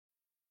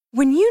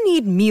When you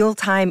need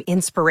mealtime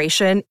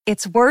inspiration,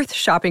 it's worth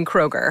shopping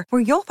Kroger,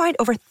 where you'll find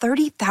over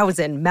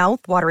 30,000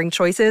 mouth-watering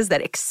choices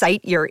that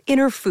excite your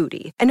inner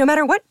foodie. And no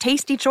matter what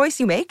tasty choice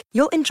you make,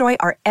 you'll enjoy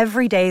our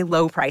everyday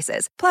low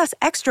prices, plus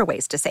extra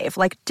ways to save,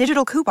 like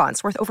digital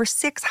coupons worth over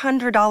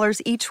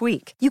 $600 each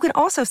week. You can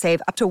also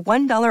save up to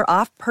 $1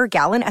 off per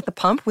gallon at the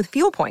pump with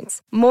fuel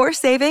points. More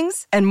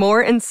savings and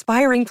more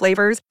inspiring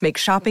flavors make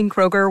shopping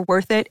Kroger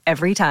worth it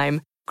every time.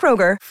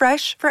 Kroger,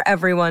 fresh for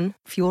everyone.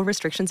 Fuel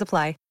restrictions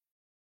apply.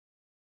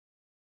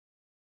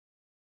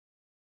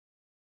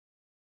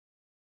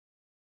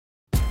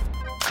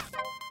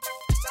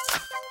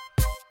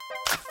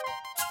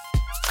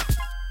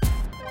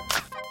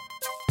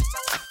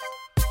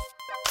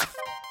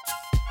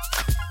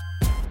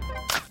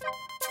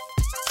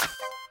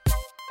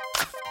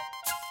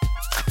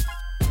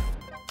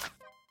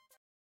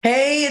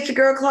 Hey, it's your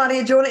girl,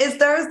 Claudia Jordan. It's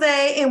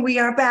Thursday, and we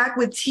are back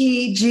with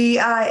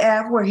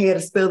TGIF. We're here to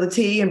spill the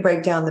tea and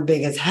break down the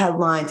biggest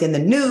headlines in the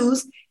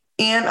news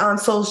and on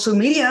social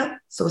media.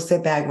 So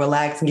sit back,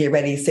 relax, and get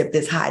ready to sip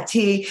this hot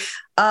tea.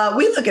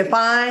 We looking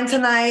fine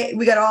tonight.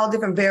 We got all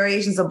different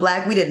variations of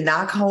Black. We did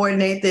not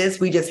coordinate this.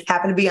 We just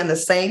happen to be on the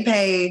same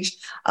page.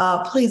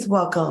 Please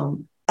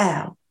welcome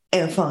Al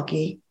and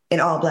Funky and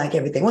All Black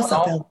Everything. What's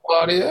up, Al?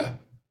 Claudia?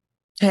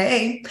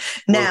 Hey.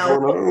 Now,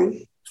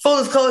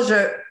 full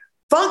disclosure,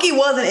 Funky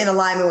wasn't in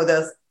alignment with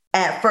us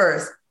at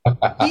first.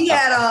 He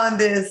had on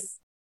this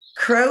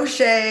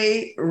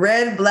crochet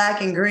red,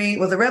 black, and green.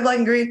 Was it red, black,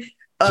 and green?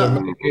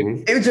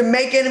 Jamaican. It was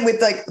Jamaican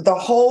with like the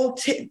whole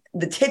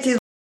the titties.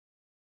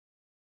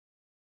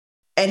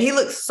 And he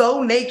looked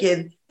so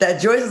naked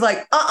that Joyce was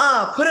like,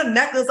 put a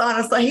necklace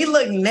on. So he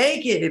looked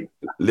naked.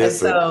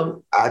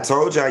 Listen, I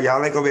told y'all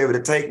ain't gonna be able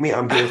to take me.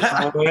 I'm getting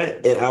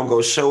fired and I'm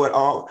gonna show it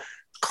off.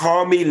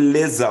 Call me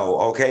Lizzo,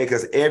 okay?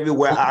 Because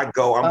everywhere I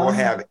go, I'm going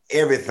to have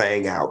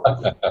everything out.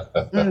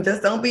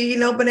 Just don't be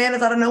eating no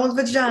bananas out of no one's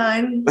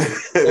vagina. But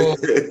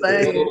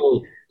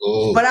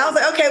I was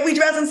like, okay, we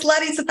dressing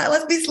slutty tonight.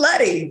 Let's be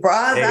slutty.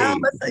 Bras out.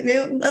 Let's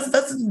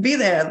be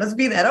there. Let's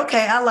be that.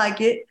 Okay, I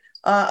like it.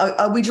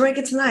 Are we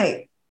drinking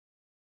tonight?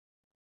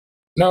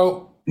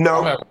 No.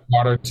 I'm having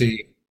water,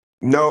 tea.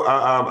 No,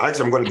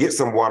 actually, I'm going to get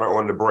some water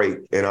on the break.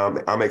 And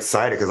I'm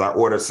excited because I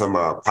ordered some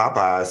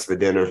Popeyes for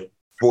dinner.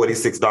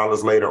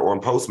 $46 later on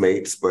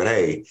Postmates, but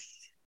hey.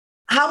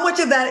 How much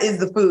of that is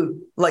the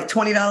food? Like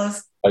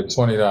 $20? Like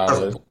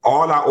 $20.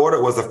 All I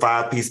ordered was a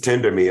 5-piece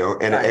tender meal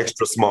and an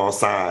extra small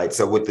side.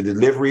 So with the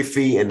delivery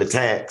fee and the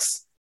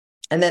tax.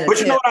 And then, but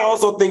you know what I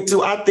also think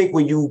too? I think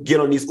when you get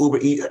on these Uber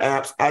Eats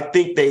apps, I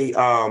think they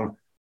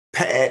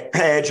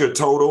pad your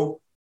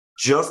total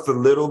just a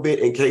little bit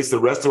in case the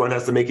restaurant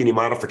has to make any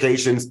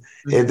modifications.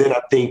 Mm-hmm. And then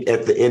I think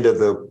at the end of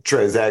the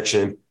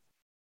transaction,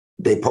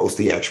 they post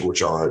the actual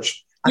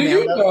charge. Do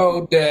you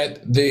know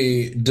that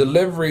the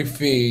delivery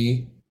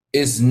fee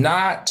is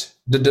not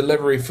the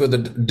delivery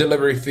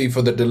fee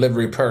for the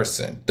delivery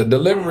person? The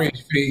delivery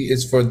fee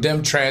is for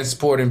them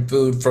transporting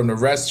food from the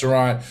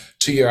restaurant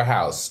to your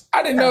house.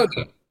 I didn't know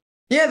that.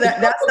 Yeah,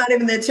 that's not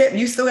even their tip.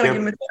 You still got to give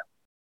them a tip.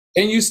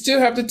 And you still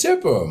have to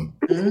tip them.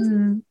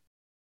 Mm-hmm.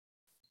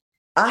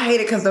 I hate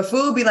it because the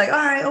food be like, all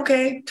right,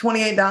 okay,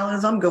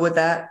 $28. I'm good with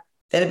that.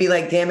 Then it'd be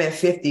like, damn it,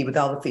 50 with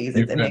all the fees.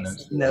 That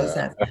makes no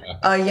sense.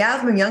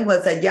 Yasmin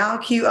Youngblood said, y'all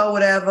cute or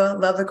whatever.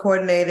 Love the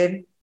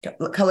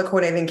color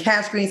coordinated.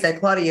 Cash Green said,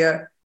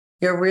 Claudia,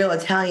 you're real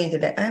Italian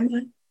today. Am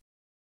I?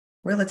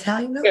 Real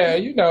Italian? Though? Yeah,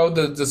 you know,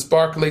 the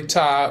sparkly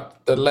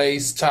top, the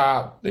lace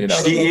top. You know,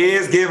 she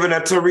is giving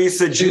a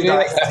Teresa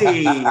Judice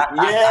tea.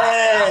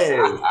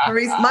 Yes.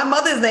 Teresa. My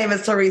mother's name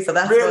is Teresa.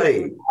 That's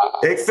really.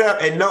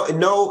 Except, and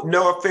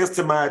no offense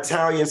to my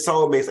Italian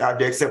soulmates out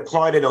there, except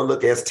Claudia don't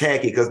look as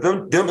tacky because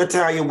them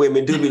Italian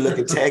women do be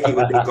looking tacky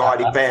with their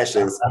gaudy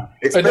fashions.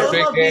 Those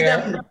will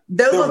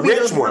be the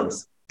rich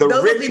ones.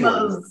 Those would be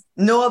most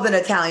northern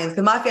Italians,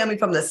 because my family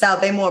from the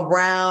South, they more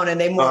brown and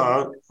they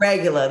more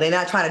regular. They're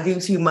not trying to do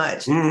too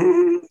much.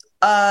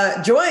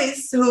 Mm-hmm.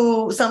 Joyce,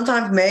 who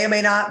sometimes may or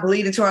may not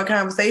bleed into our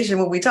conversation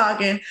when we're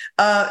talking,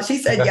 she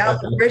said, y'all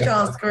look rich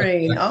on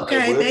screen.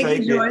 Okay, thank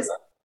you, Joyce.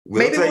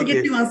 Maybe we'll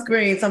get you on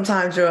screen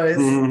sometime, Joyce.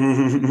 All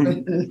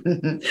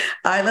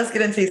right, let's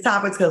get into these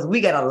topics because we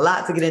got a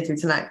lot to get into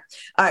tonight.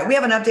 All right, we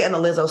have an update on the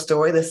Lizzo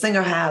story. The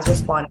singer has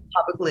responded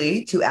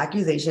publicly to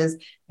accusations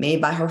made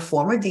by her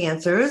former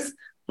dancers.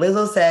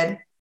 Lizzo said,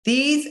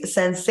 these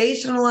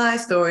sensationalized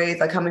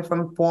stories are coming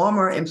from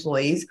former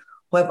employees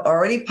who have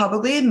already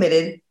publicly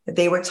admitted that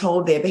they were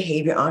told their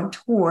behavior on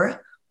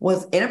tour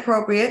was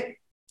inappropriate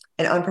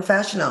and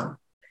unprofessional.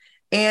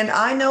 And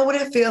I know what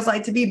it feels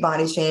like to be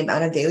body shamed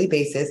on a daily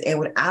basis and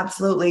would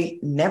absolutely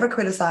never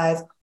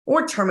criticize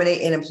or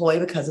terminate an employee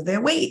because of their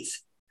weight.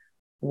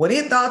 What are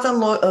your thoughts on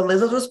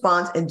Lizzo's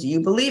response, and do you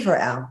believe her,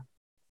 Al?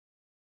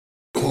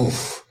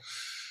 Oof.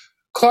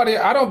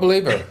 Claudia, I don't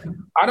believe her.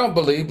 I don't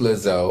believe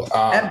Lizzo.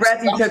 That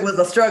breath you took was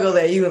a struggle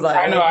that you was like,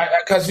 I know,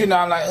 because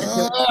I'm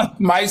like,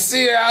 might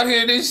see her out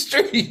here in these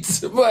streets,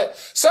 but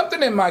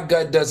something in my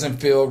gut doesn't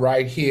feel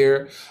right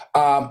here.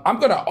 I'm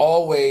going to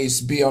always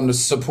be on the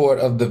support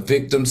of the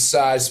victim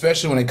side,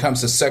 especially when it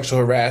comes to sexual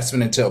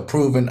harassment until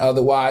proven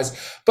otherwise.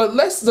 But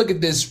let's look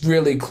at this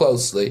really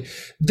closely.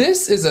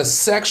 This is a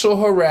sexual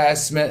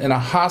harassment in a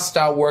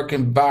hostile work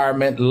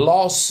environment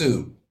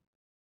lawsuit.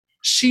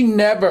 She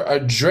never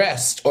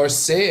addressed or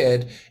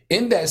said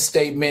in that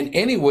statement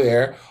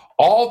anywhere,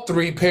 all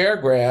 3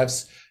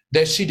 paragraphs,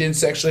 that she didn't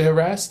sexually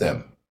harass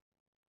them.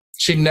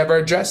 She never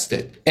addressed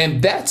it.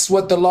 And that's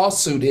what the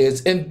lawsuit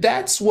is. And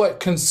that's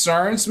what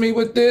concerns me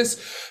with this,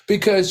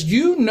 because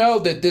you know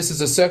that this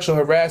is a sexual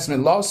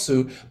harassment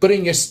lawsuit, but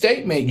in your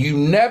statement, you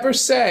never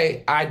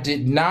say, I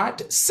did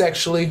not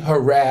sexually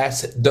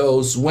harass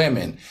those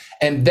women.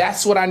 And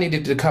that's what I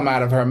needed to come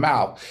out of her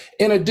mouth.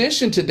 In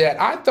addition to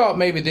that, I thought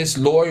maybe this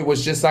lawyer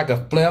was just like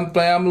a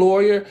flim-flam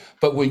lawyer.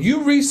 But when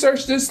you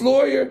research this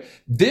lawyer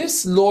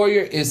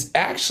is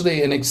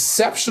actually an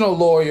exceptional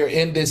lawyer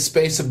in this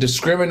space of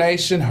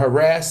discrimination,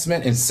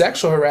 harassment, and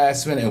sexual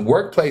harassment and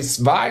workplace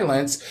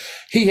violence.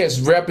 He has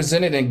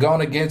represented and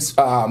gone against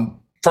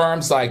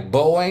firms like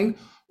Boeing,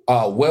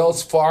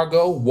 Wells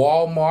Fargo,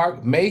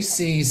 Walmart,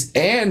 Macy's,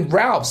 and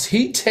Ralph's.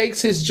 He takes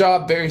his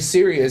job very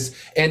serious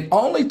and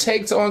only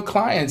takes on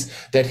clients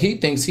that he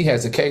thinks he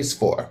has a case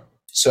for.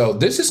 So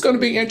this is going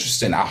to be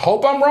interesting. I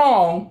hope I'm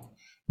wrong,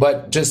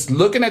 but just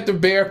looking at the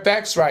bare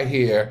facts right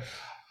here,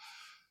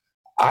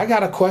 I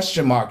got a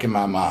question mark in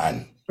my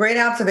mind. Great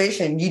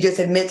observation. You just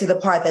admit to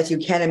the part that you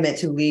can admit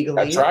to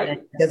legally. That's right. And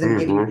it doesn't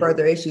give you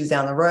further issues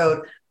down the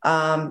road.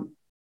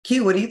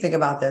 Q, what do you think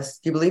about this?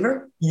 Do you believe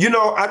her?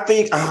 I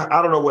think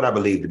I don't know what I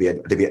believe,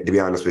 to be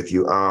honest with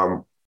you. I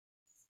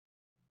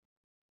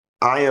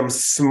am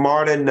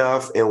smart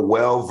enough and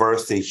well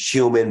versed in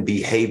human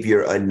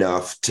behavior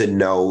enough to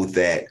know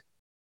that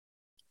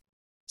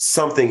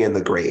something in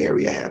the gray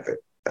area happened.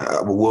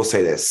 We'll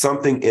say that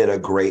something in a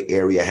gray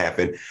area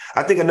happened.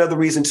 I think another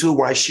reason too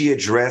why she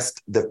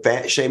addressed the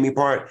fat shaming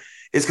part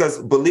is because,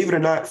 believe it or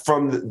not,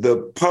 from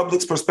the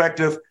public's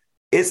perspective,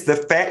 it's the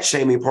fat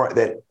shaming part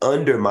that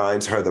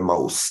undermines her the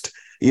most.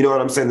 You know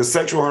what I'm saying? The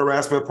sexual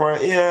harassment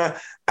part, yeah,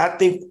 I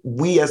think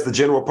we as the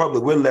general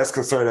public, we're less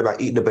concerned about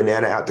eating a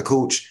banana out the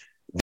cooch,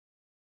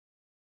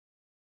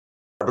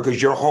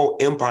 because your whole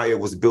empire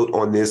was built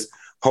on this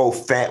whole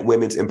fat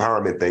women's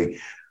empowerment thing.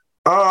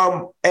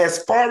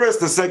 As far as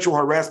the sexual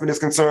harassment is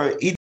concerned,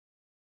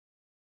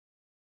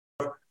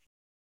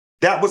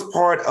 that was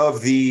part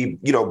of the,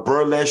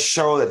 burlesque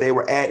show that they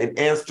were at in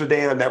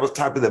Amsterdam. That was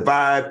type of the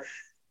vibe.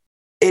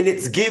 And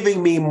it's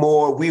giving me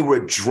more, we were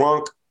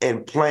drunk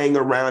and playing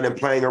around.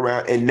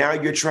 And now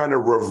you're trying to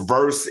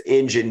reverse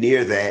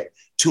engineer that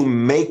to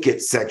make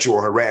it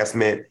sexual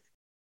harassment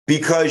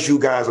because you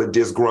guys are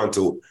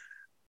disgruntled.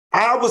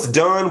 I was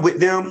done with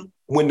them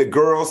when the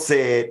girl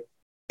said,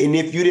 and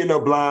if you didn't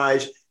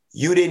oblige,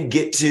 you didn't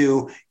get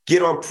to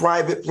get on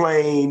private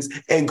planes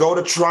and go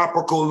to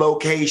tropical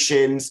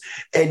locations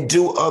and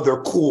do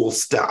other cool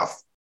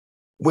stuff.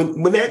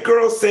 When that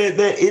girl said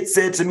that, it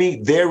said to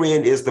me,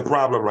 therein is the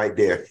problem right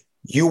there.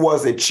 You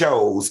wasn't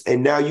chose,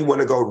 and now you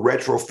want to go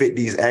retrofit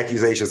these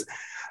accusations.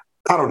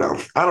 I don't know.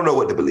 I don't know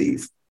what to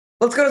believe.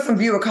 Let's go to some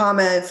viewer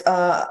comments.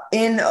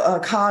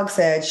 Cog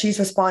said, she's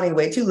responding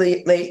way too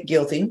late,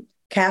 guilty.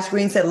 Cash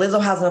Green said,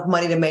 Lizzo has enough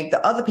money to make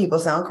the other people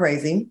sound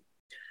crazy.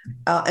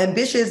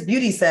 Ambitious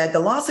Beauty said, the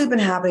lawsuit been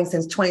happening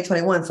since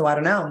 2021, so I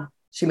don't know.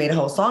 She made a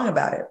whole song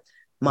about it.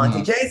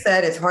 Monty J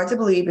said, it's hard to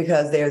believe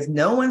because there's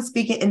no one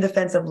speaking in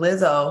defense of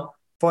Lizzo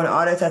for an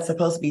artist that's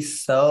supposed to be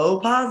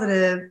so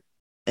positive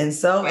and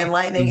so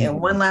enlightening.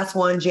 And one last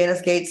one,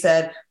 Janice Gates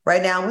said,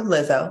 right now with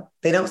Lizzo,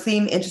 they don't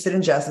seem interested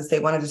in justice. They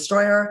want to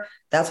destroy her.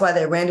 That's why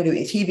they ran to do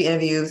TV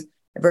interviews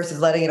versus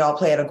letting it all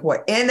play out in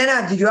court. And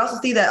then did you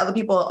also see that other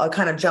people are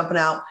kind of jumping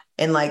out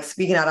and like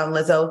speaking out on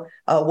Lizzo?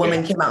 A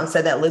woman came out and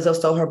said that Lizzo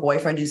stole her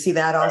boyfriend. Did you see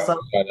that also?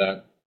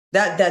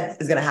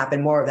 That is going to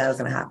happen. More of that is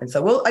going to happen.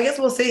 So I guess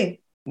we'll see.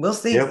 We'll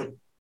see. Yep.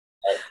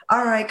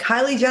 All right.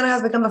 Kylie Jenner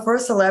has become the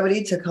first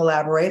celebrity to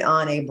collaborate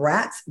on a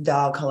Bratz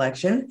doll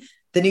collection.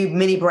 The new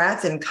mini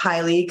Bratz and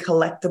Kylie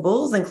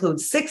collectibles include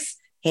 6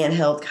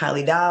 handheld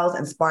Kylie dolls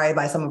inspired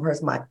by some of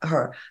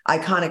her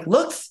iconic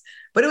looks,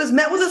 but it was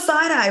met with a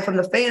side eye from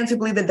the fans who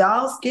believe the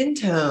doll's skin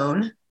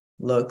tone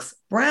looks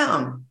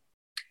brown.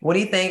 What do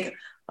you think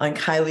on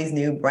Kylie's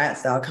new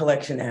Bratz doll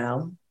collection,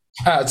 Al?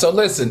 So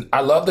listen, I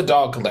love the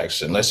doll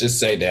collection. Let's just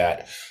say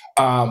that.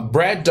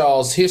 Brat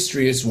Doll's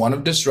history is one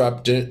of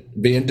disruption,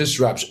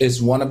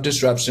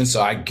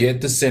 so I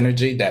get the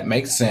synergy. That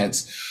makes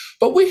sense.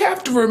 But we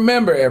have to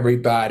remember,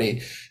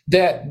 everybody,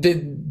 that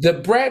the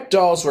Brat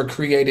Dolls were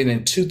created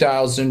in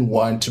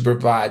 2001 to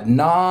provide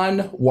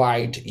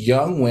non-white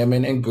young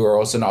women and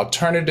girls an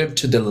alternative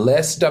to the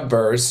less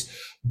diverse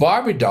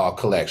Barbie doll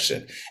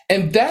collection.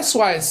 And that's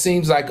why it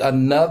seems like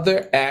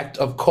another act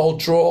of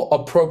cultural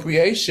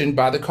appropriation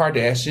by the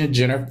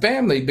Kardashian-Jenner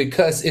family,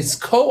 because it's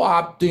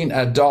co-opting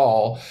a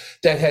doll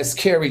that has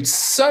carried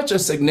such a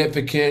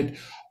significant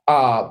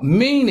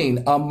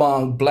meaning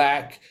among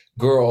Black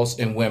girls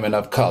and women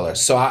of color.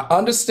 So I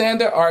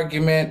understand their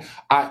argument.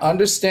 I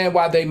understand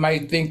why they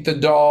might think I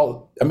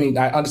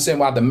understand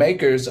why the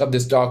makers of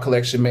this doll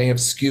collection may have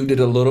skewed it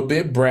a little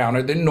bit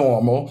browner than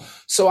normal.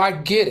 So I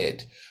get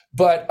it.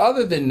 But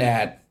other than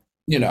that,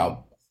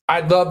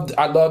 I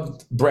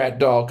love Brat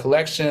doll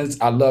collections.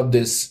 I love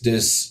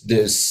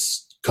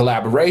this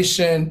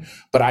collaboration,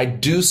 but I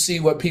do see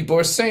what people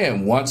are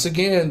saying. Once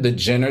again, the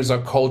Jenners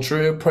are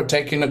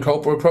taking the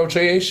cultural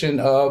appropriation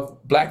of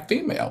Black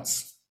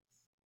females.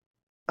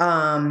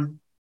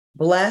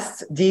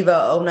 Blessed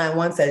Diva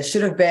 091 said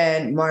should have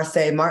been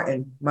Marseille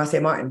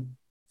Martin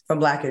from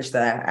Blackish, the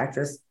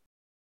actress.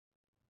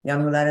 Y'all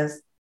know who that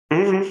is?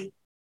 Mm-hmm.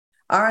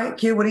 All right,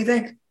 Q, what do you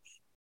think?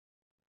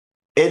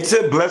 And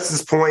to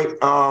Bless's point,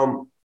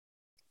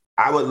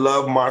 I would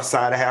love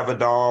Marseille to have a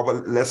doll,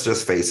 but let's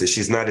just face it,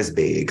 she's not as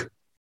big.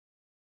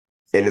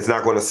 And it's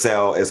not going to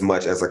sell as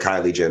much as a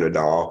Kylie Jenner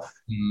doll.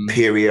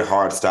 Period,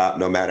 hard stop,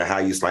 no matter how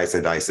you slice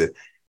and dice it.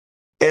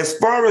 As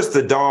far as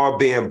the doll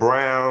being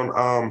brown,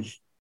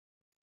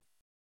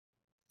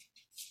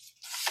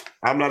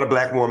 I'm not a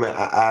Black woman.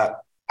 I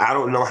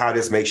don't know how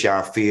this makes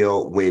y'all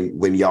feel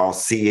when y'all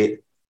see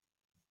it.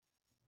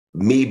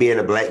 Me being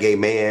a Black gay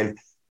man,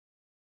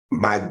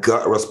 my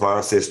gut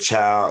response is,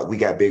 child, we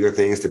got bigger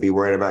things to be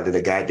worried about than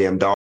a goddamn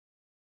doll.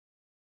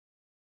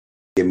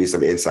 Give me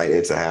some insight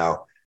into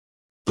how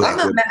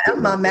I'm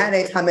not mad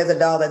at time as a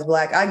doll that's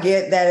Black. I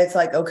get that it's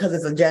like, because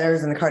it's the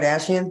Jenners and the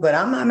Kardashians, but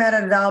I'm not mad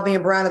at a doll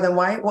being browner than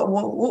white.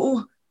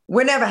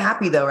 We're never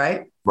happy though,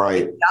 right?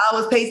 Right. If the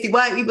doll was pasty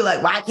white, we'd be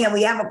like, why can't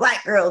we have a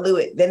Black girl do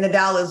it? Then the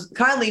doll is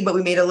Kylie, but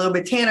we made it a little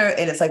bit tanner,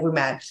 and it's like we're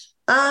mad.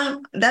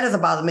 That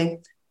doesn't bother me.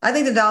 I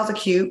think the dolls are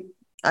cute.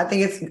 I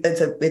think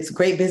it's a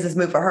great business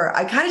move for her.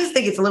 I kind of just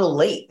think it's a little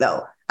late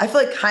though. I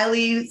feel like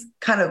Kylie's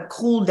kind of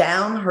cooled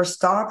down her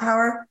star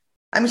power.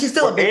 I mean, she's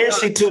still a big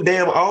star. And she's too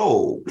damn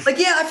old. Like,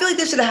 yeah, I feel like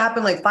this should have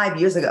happened like 5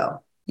 years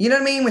ago. You know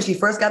what I mean? When she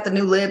first got the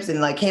new lips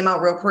and like came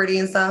out real pretty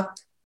and stuff.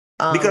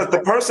 Because the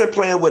person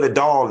playing with a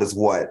doll is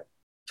what?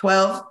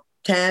 12,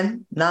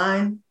 10,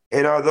 9.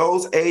 And are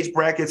those age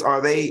brackets,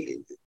 are they...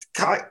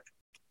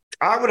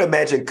 I would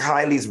imagine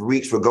Kylie's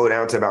reach would go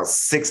down to about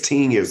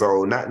 16 years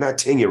old, not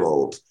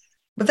 10-year-olds.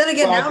 But then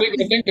again, I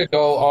think the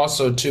goal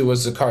also too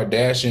was the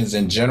Kardashians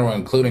in general,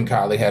 including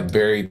Kylie, have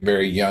very,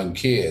 very young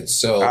kids.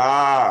 So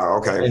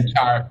okay, the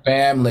entire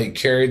family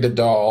carried the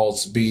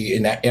dolls, be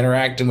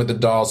interacting with the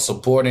dolls,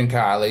 supporting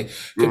Kylie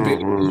could be a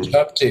huge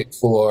uptick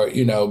for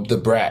the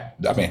Brat.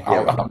 I mean,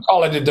 I'm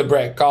calling it the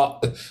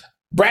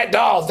Brat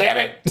dolls, damn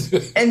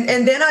it.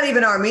 and they're not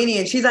even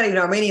Armenian. She's not even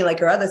Armenian like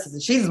her other sister.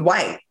 She's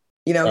white.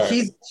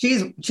 Right.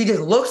 She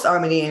just looks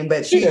Armenian,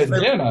 but she's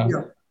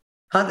Jenner.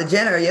 The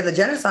Jenner, the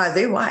Jenner side,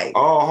 they white.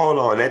 Oh, hold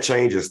on, that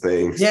changes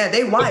things. Yeah,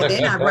 they white.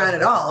 They're not brown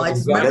at all. I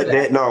just remember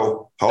that.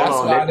 No, hold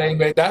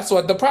on. That's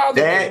what the problem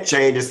is. That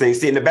changes things.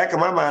 See, in the back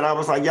of my mind, I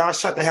was like, y'all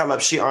shut the hell up.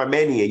 She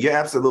Armenian. You're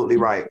absolutely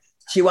right.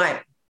 She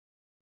white.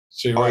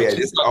 No.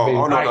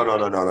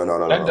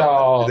 That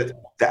dog.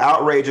 The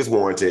outrage is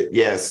warranted.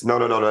 Yes. No.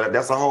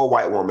 That's a whole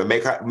white woman.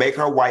 Make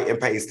her white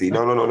and pasty.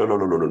 No.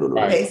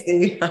 Right.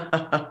 Pasty.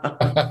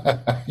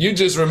 You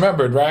just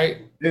remembered, right?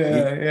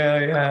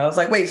 Yeah. I was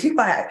like, wait, she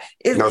white.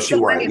 No, she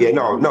white. Yeah,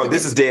 no.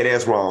 This is dead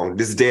ass wrong.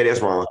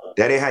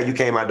 That ain't how you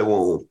came out the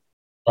womb.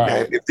 Right.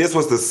 Now, if this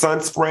was the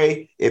sun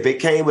spray, if it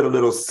came with a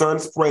little sun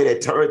spray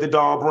that turned the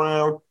doll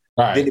brown,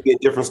 then it'd be a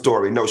different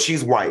story. No,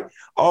 she's white.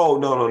 Oh,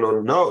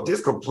 no.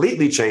 This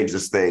completely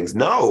changes things.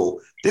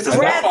 No, this is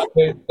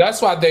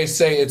that's why they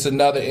say it's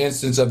another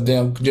instance of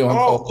them doing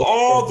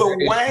all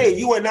the way.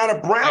 You are not a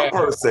brown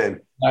person.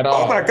 At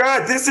all. Oh my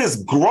God, this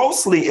is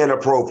grossly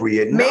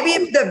inappropriate. No.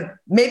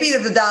 Maybe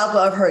if the dolls were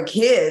of her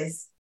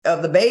kids,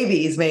 of the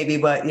babies, maybe,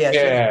 but yeah.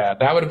 Yeah,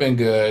 that would have been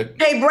good.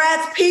 Hey,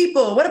 Brad's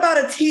people, what about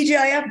a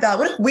TGIF doll?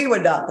 What if we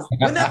were dolls?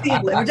 Wouldn't that be?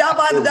 Would y'all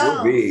buy the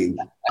doll?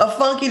 A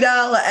funky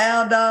doll, an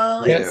Al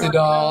doll? Yes, a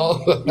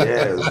doll.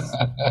 Yes.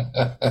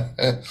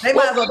 They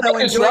might as well throw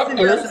in Joyce and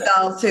Justin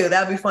dolls too.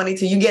 That'd be funny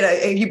too.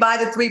 You buy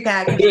the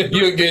 3-pack.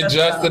 You get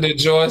Justin and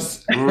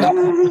Joyce.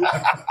 Wouldn't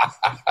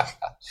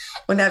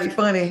that be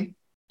funny?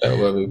 That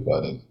would be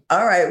funny.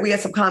 All right, we had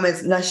some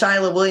comments. Now,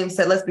 Shyla Williams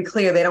said, let's be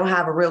clear, they don't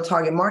have a real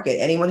target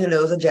market. Anyone who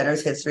knows the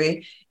Jenner's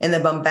history and the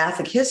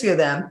bombastic history of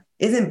them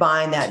isn't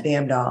buying that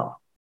damn doll.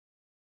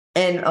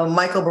 And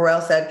Michael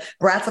Burrell said,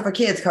 Brats are for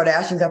kids,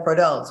 Kardashians are for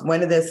adults.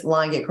 When did this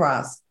line get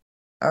crossed?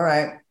 All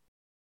right.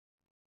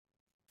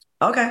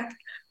 Okay.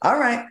 All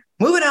right.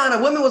 Moving on,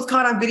 a woman was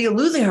caught on video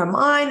losing her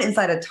mind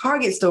inside a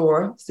Target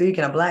store,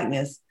 speaking of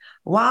blackness,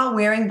 while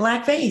wearing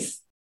blackface.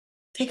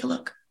 Take a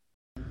look.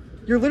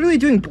 You're literally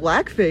doing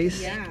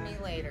blackface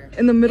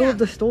in the middle of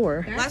the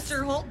store.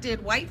 Lester Holt did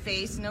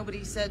whiteface.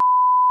 Nobody said.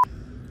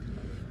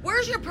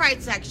 Where's your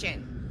pride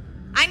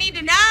section? I need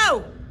to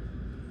know.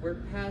 We're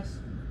past.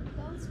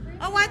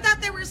 Oh, I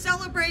thought they were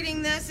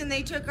celebrating this and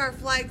they took our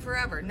flag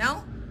forever.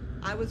 No,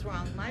 I was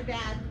wrong. My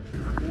bad.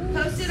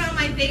 Post it on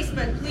my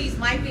Facebook, please.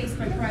 My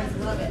Facebook friends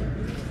love it.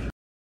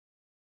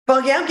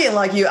 Funky, I'm getting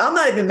like you. I'm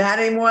not even mad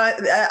anymore.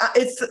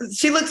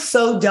 She looks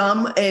so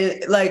dumb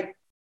and like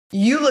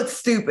you look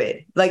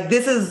stupid. Like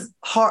this is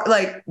hard.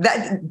 Like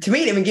that to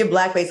me, it didn't even give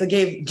blackface. It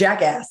gave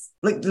jackass.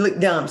 Look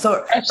dumb.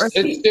 So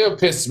it still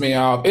pissed me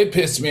off. It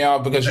pissed me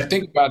off because you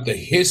think about the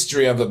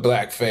history of the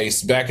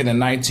blackface back in the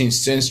 19th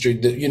century.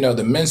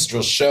 The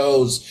minstrel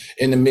shows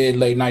in the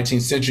late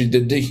 19th century,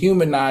 the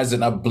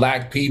dehumanizing of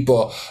black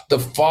people, the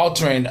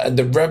faltering,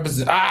 the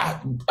represent.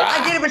 I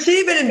get it, but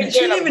she didn't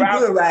even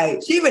do it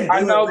right. She even. I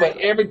know, but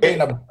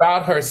everything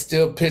about her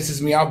still pisses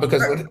me off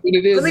because what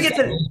it is. Let me get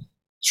to.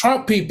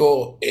 Trump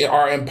people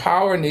are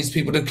empowering these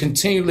people to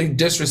continually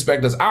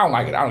disrespect us. I don't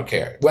like it. I don't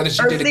care. Whether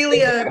she did it.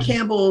 Celia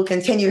Campbell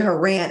continued her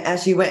rant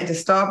as she went into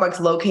Starbucks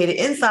located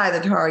inside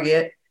the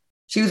Target.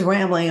 She was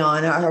rambling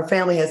on. Her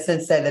family has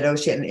since said that,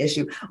 she had an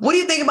issue. What do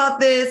you think about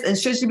this? And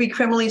should she be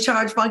criminally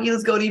charged? Funky,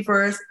 let's go to you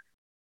first.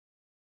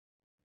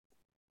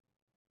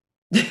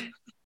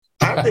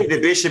 I think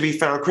that this should be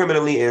found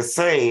criminally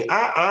insane.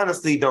 I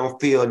honestly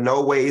don't feel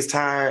no ways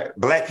tired.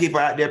 Black people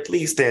out there,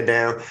 please stand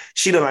down.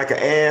 She look like an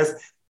ass.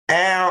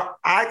 Al,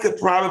 I could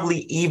probably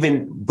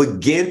even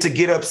begin to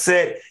get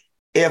upset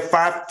if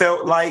I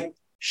felt like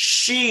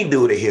she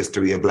knew the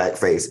history of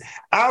blackface.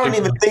 I don't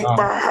even think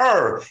for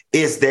her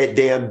it's that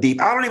damn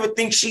deep. I don't even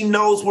think she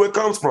knows where it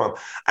comes from.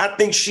 I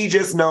think she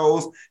just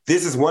knows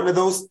this is one of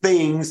those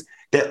things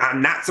that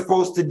I'm not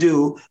supposed to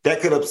do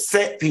that could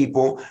upset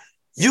people.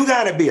 You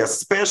got to be a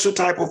special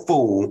type of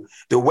fool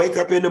to wake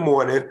up in the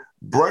morning,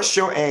 brush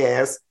your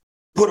ass,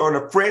 put on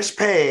a fresh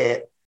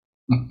pad,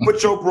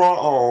 put your bra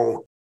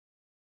on,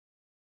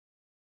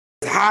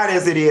 as hot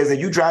as it is, and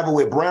you driving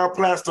with brown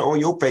plaster on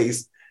your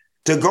face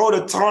to go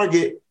to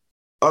Target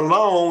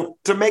alone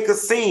to make a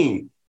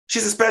scene.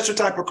 She's a special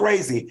type of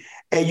crazy.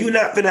 And you're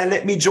not finna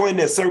let me join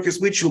that circus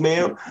with you,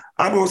 ma'am.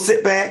 I'm gonna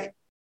sit back.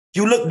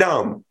 You look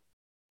dumb.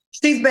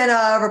 She's been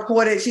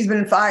reported, she's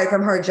been fired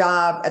from her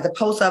job at the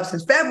post office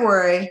since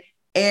February.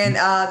 And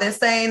they're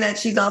saying that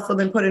she's also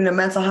been put in a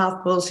mental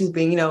hospital. She's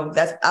being, I don't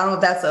know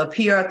if that's a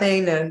PR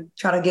thing to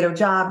try to get her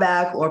job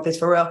back or if it's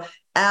for real.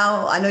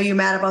 Al, I know you're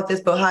mad about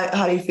this, but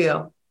how do you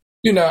feel?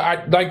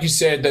 Like you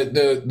said,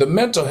 the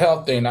mental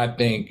health thing, I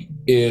think,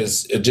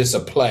 is just a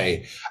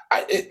play.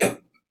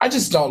 I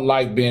just don't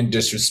like being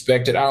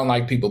disrespected. I don't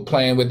like people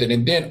playing with it.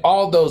 And then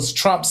all those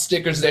Trump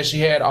stickers that she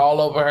had all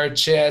over her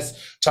chest,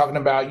 talking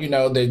about,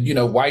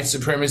 that white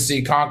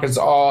supremacy conquers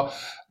all.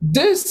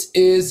 This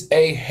is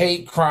a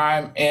hate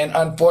crime. And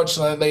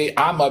unfortunately,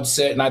 I'm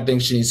upset and I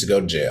think she needs to go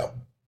to jail.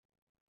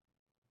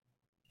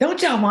 Don't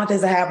y'all want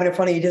this to happen in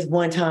front of you just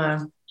one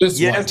time?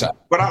 One time.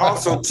 But I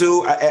also,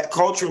 too,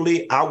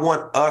 culturally, I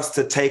want us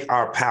to take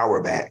our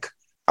power back.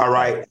 All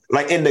right.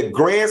 Like in the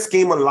grand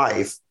scheme of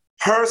life,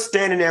 her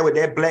standing there with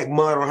that black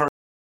mud on her,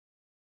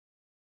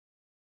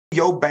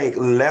 your bank,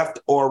 left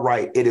or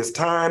right. It is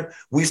time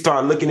we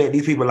start looking at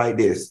these people like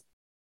this.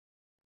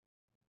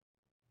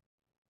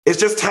 It's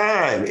just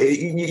time.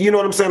 You know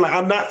what I'm saying? Like,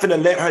 I'm not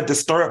finna let her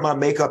disturb my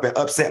makeup and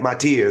upset my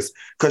tears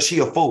because she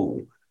a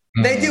fool.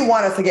 They do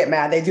want us to get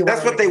mad. They do.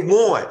 That's what they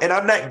want. And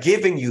I'm not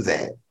giving you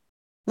that.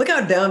 Look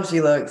how dumb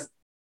she looks.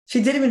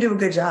 She didn't even do a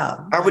good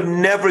job. I would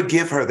never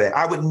give her that.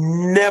 I would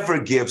never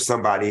give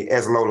somebody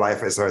as low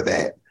life as her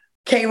that.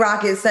 K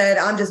Rocket said,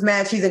 I'm just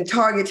mad she's in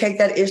Target. Take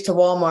that ish to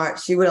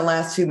Walmart. She wouldn't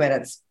last 2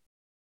 minutes.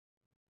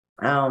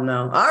 I don't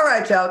know. All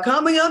right, y'all.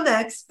 Coming up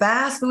next,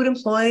 fast food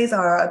employees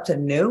are up to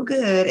no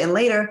good. And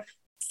later,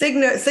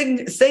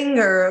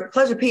 singer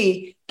Pleasure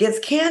P gets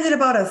candid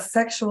about a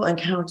sexual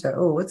encounter.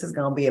 Oh, what's this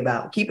going to be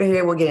about? Keep it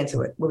here. We'll get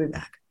into it. We'll be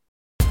back.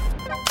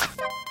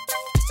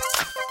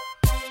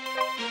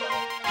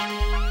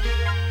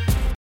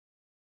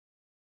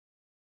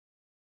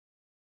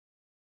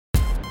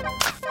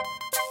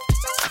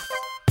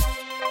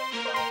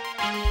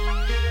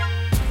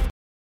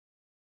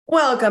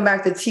 Welcome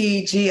back to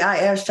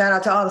TGIF. Shout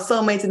out to all the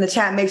soulmates in the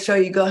chat. Make sure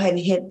you go ahead and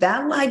hit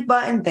that like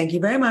button. Thank you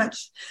very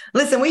much.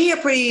 Listen, we hear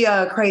pretty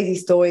crazy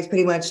stories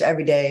pretty much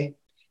every day.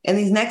 And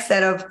these next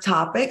set of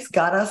topics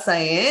got us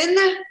saying,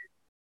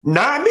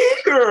 not me,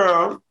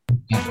 girl.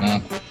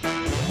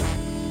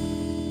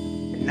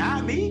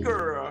 Not me,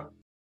 girl.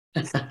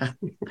 A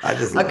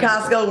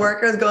Costco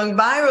worker is going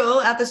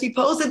viral after she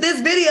posted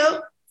this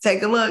video.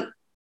 Take a look.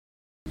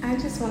 I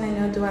just want to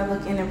know, do I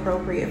look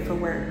inappropriate for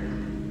work?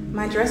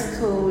 My dress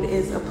code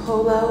is a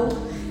polo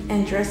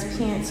and dress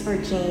pants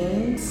or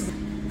jeans.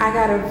 I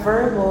got a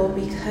verbal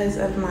because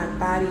of my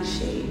body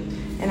shape,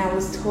 and I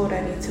was told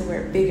I need to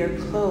wear bigger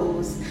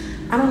clothes.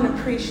 I don't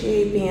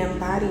appreciate being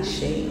body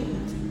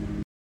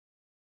shamed.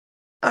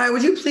 All right,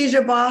 would you please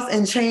your boss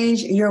and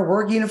change your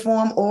work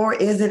uniform, or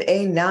is it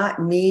a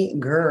not me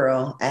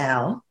girl,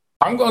 Al?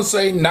 I'm going to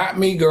say not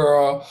me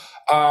girl.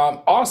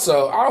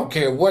 Also, I don't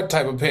care what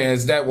type of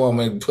pants that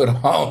woman put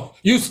on.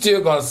 You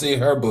still going to see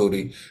her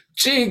booty.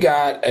 She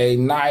got a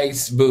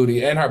nice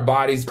booty and her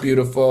body's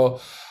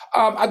beautiful.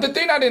 The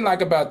thing I didn't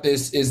like about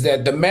this is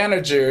that the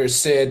manager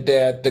said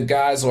that the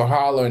guys were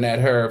hollering at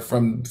her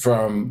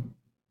from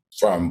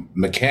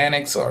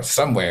mechanics or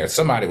somewhere.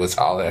 Somebody was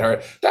hollering at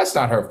her. That's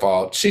not her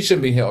fault. She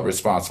shouldn't be held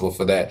responsible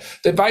for that.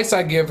 The advice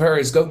I give her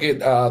is go get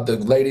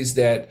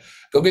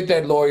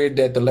that lawyer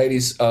that the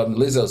ladies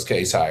Lizzo's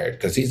case hired,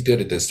 because he's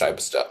good at this type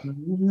of stuff.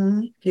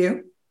 Mm-hmm.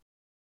 You?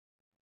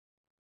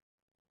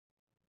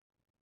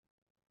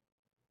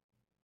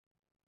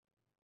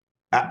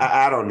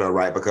 I don't know,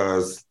 right?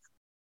 Because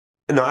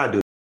no, I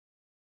do.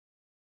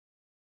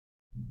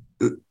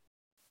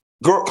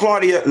 Girl,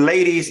 Claudia,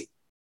 ladies,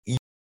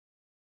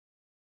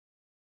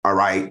 all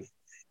right.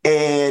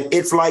 And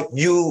it's like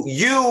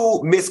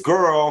you, Miss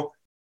Girl,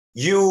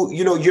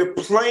 you're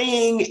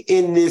playing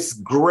in this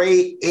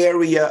gray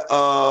area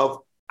of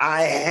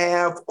I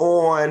have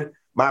on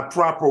my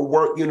proper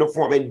work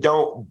uniform and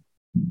don't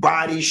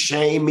body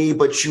shame me,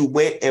 but you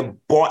went and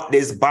bought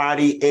this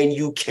body, and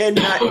you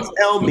cannot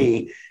tell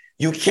me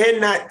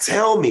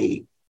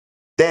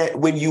that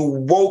when you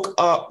woke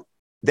up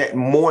that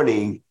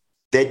morning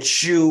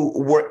that you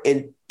were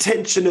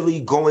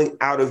intentionally going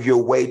out of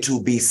your way to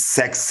be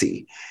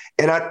sexy.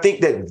 And I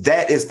think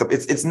that is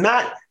it's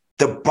not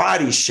the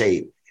body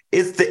shape,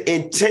 it's the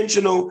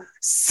intentional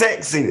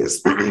sexiness.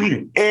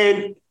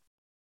 And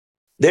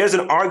there's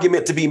an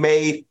argument to be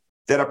made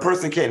that a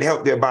person can't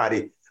help their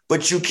body,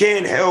 but you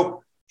can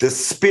help the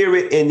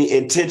spirit and the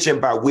intention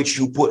by which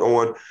you put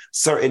on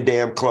certain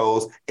damn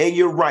clothes. And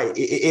you're right.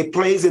 It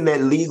plays in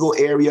that legal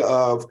area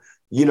of,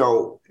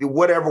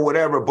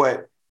 whatever,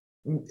 but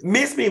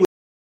miss me.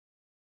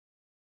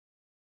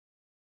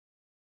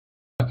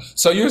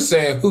 So you're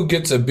saying who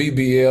gets a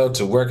BBL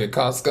to work at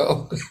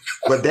Costco?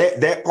 But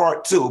that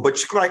part too. But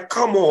you're like,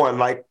 come on,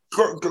 like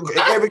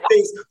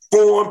everything's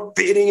form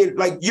fitting, and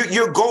like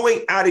you're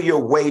going out of your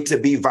way to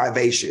be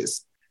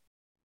vivacious.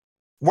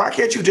 Why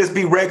can't you just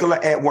be regular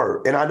at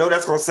work? And I know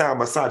that's going to sound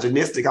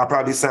misogynistic. I'll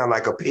probably sound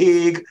like a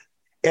pig,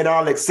 and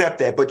I'll accept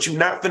that. But you're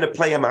not going to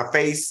play in my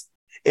face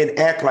and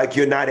act like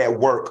you're not at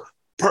work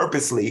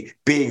purposely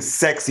being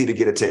sexy to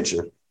get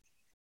attention.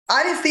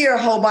 I didn't see her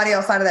whole body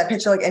outside of that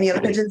picture like any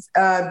other pictures.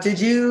 Do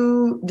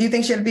you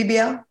think she had a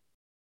BBL?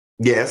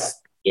 Yes.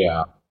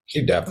 Yeah,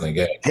 she definitely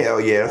did. Hell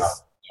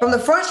yes. From the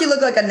front, she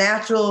looked like a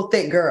natural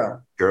thick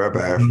girl. Girl,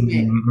 bad.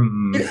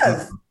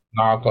 Yes.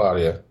 No,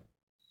 Claudia.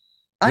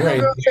 I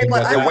know girls shape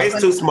like the waist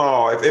too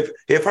small.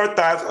 If her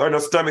thighs or her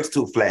stomach's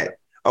too flat,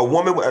 a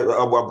woman,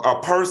 a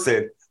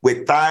person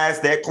with thighs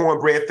that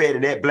cornbread fed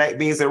and that black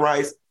beans and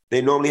rice, they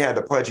normally have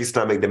the pudgy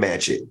stomach to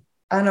match it.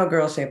 I know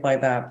girls shaped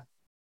like that.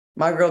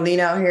 My girl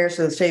Nina out here,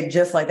 she was shaped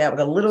just like that with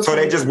a little. So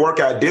they just work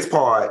out this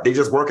part. They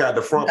just work out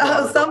the front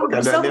part. Some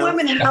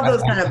women have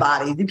those kind of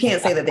bodies. You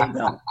can't say that they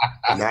don't.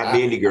 Not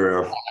many,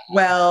 girl.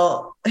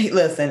 Well,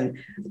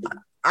 listen,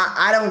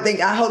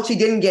 I hope she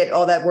didn't get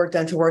all that work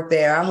done to work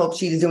there. I hope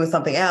she's doing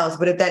something else.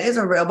 But if that is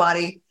a real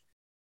body,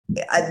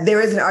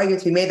 there is an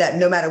argument to be made that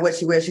no matter what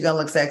she wears, she's going to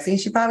look sexy. And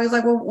she probably was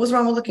like, well, what's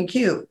wrong with looking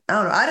cute? I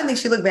don't know. I didn't think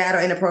she looked bad or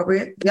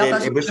inappropriate.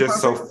 It was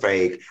just so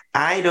fake.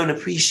 I don't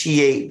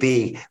appreciate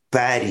being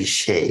body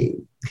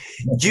shamed.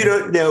 You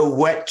don't know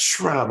what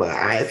trauma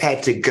I've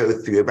had to go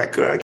through. My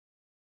girl.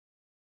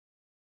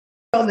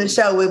 On the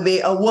show would be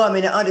a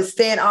woman to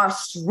understand our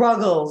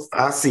struggles.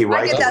 I see,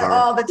 right? I get that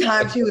all the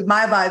time too with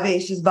my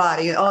vivacious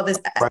body and all this.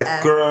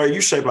 Right. Girl,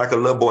 you shaped like a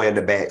little boy in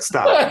the back.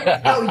 Stop.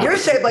 Oh, you're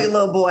shaped like a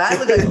little boy. I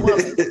look like a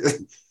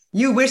woman.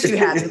 You wish you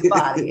had this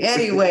body.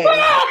 Anyway,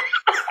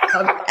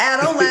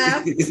 don't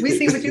laugh. We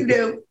see what you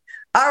do.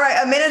 All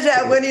right, a manager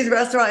at Wendy's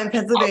restaurant in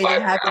Pennsylvania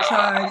had been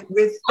charged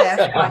with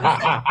theft. All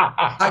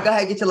right, go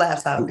ahead, get your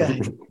laughs out. Go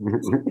ahead.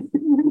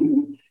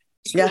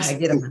 Go ahead,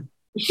 get them.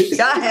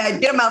 Go ahead,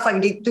 get them out so I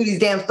can get through these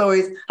damn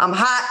stories. I'm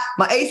hot.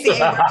 My AC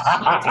ain't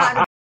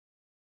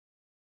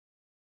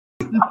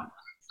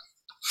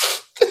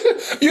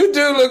You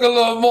do look a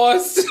little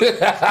moist.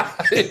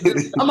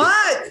 I'm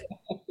hot.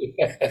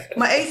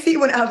 My AC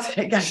went out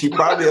today. She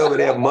probably over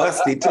there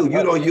musty too.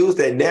 You don't use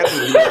that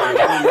napkin.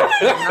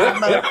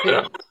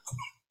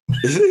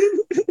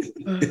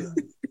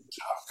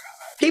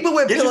 People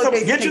with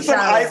pillowcases. Get you some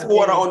ice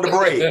water on the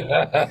break.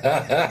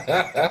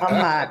 I'm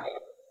hot.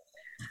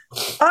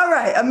 All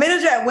right. A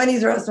manager at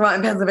Wendy's restaurant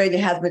in Pennsylvania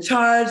has been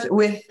charged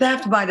with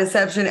theft by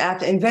deception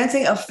after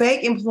inventing a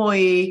fake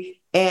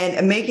employee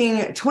and making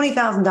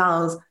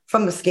 $20,000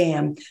 from the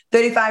scam.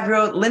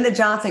 35-year-old Linda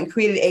Johnson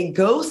created a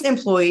ghost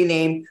employee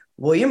named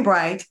William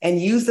Bright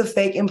and used the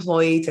fake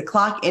employee to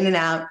clock in and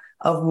out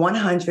of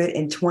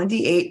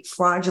 128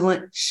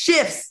 fraudulent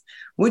shifts.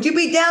 Would you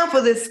be down for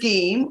this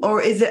scheme,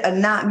 or is it a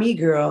not me,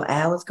 girl?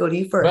 Al, let's go to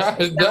you first.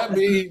 Not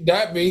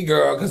me,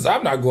 girl, because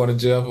I'm not going to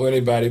jail for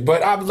anybody.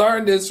 But I've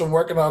learned this from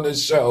working on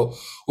this show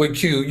with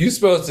Q. You're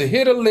supposed to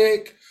hit a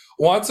lick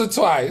once or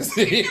twice,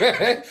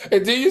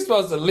 and then you're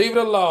supposed to leave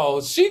it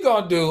alone. She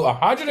going to do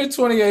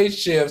 128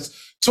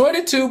 shifts,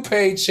 22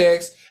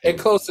 paychecks, and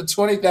close to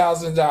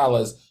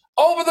 $20,000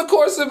 over the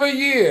course of a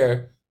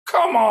year.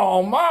 Come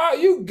on, Ma,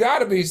 you got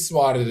to be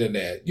smarter than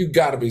that. You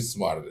got to be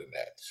smarter than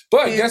that.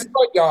 But guess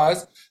what,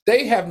 guys?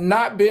 They have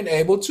not been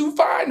able to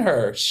find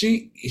her.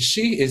 She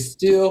is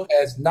still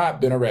has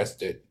not been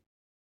arrested.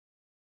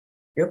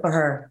 Good for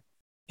her.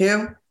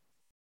 Hugh?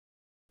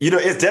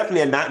 It's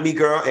definitely a not me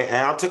girl, and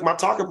Al took my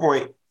talking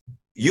point.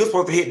 You're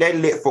supposed to hit that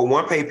lick for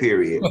one pay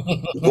period.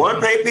 One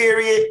pay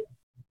period,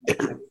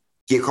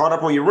 get caught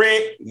up on your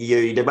rent,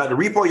 you're about to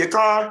repo your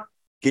car,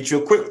 get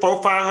you a quick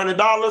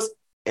 $400-$500,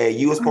 and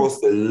you were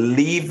supposed to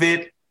leave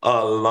it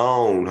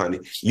alone, honey.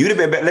 You'd have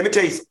been better. Let me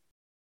tell you,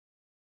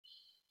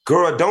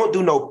 girl, don't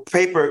do no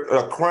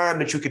crime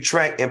that you could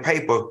track in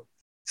paper.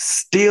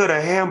 Steal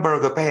the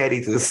hamburger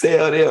patties and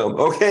sell them,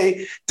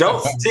 okay?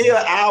 Don't steal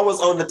hours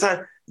on the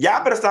time.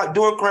 Y'all better stop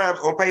doing crimes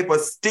on paper.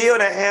 Steal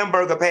the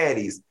hamburger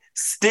patties.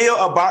 Steal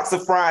a box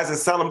of fries and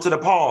sell them to the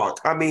park.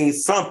 I mean,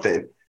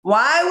 something.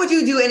 Why would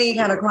you do any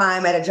kind of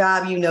crime at a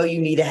job you know you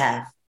need to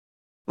have?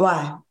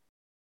 Why?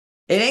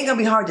 It ain't gonna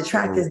be hard to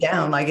track this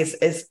down. Like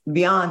it's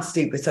beyond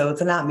stupid. So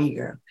it's a not me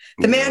girl.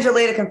 The manager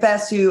later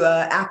confessed to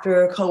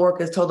after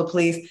coworkers told the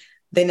police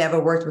they never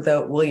worked with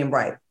William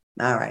Bright.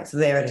 All right, so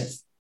there it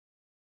is.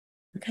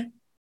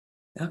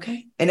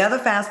 Okay. In other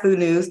fast food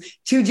news,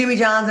 2 Jimmy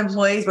John's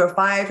employees were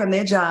fired from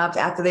their jobs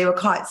after they were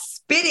caught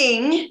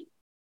spitting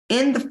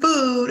in the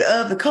food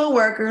of the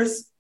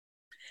coworkers.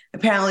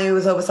 Apparently, it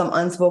was over some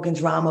unspoken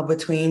drama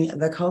between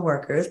the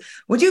coworkers.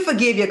 Would you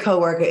forgive your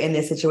coworker in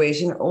this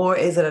situation, or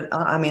is it?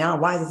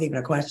 Why is this even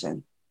a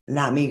question?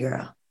 Not me,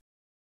 girl.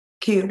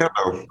 Q. No,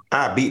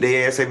 I beat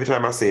their ass every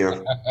time I see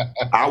them.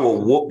 I will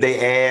whoop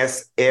their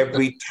ass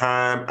every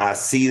time I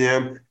see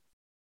them.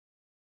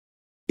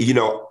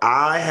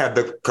 I have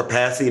the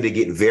capacity to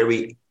get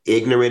very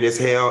ignorant as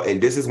hell. And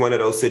this is one of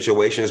those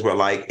situations where,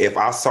 like, if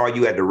I saw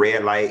you at the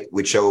red light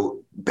with your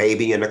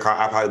baby in the car,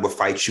 I probably would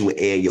fight you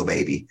and your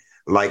baby.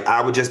 Like,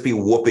 I would just be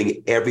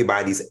whooping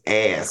everybody's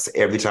ass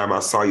every time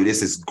I saw you.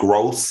 This is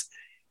gross.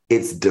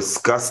 It's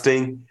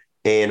disgusting.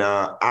 And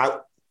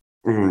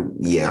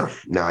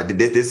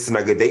this is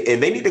not good.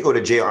 They need to go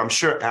to jail. I'm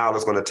sure Al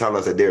is going to tell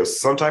us that there's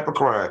some type of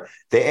crime.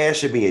 Their ass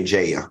should be in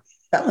jail.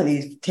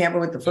 Felonies, tamper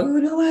with the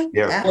food or what?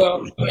 Yeah.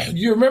 Well,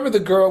 you remember the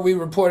girl we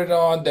reported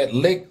on that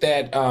licked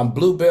that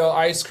Bluebell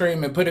ice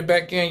cream and put it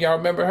back in? Y'all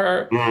remember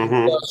her?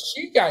 Mm-hmm. Well,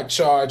 she got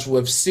charged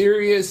with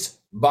serious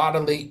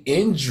bodily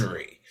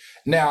injury.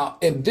 Now,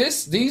 in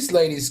these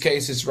ladies'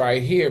 cases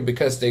right here,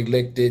 because they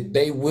licked it,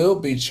 they will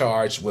be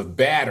charged with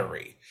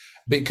battery.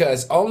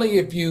 Because only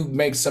if you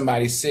make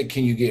somebody sick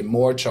can you get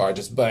more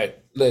charges.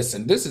 But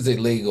listen, this is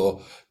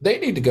illegal. They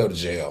need to go to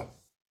jail.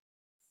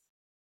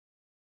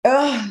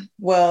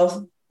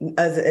 Well,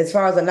 as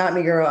far as a not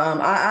me girl,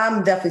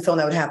 I'm definitely someone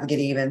that would have to get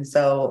even.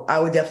 So I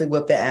would definitely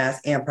whip their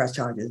ass and press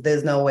charges.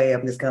 There's no way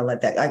I'm just gonna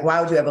let that. Like, why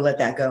would you ever let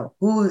that go?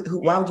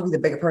 Why would you be the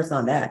bigger person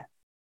on that?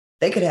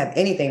 They could have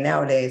anything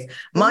nowadays.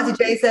 Monty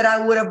J said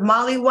I would have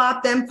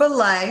mollywopped them for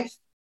life.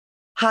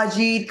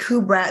 Hajid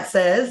Kubrat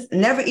says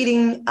never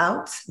eating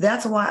out.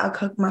 That's why I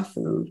cook my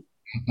food.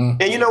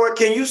 And you know what?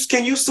 Can you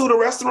sue the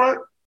restaurant?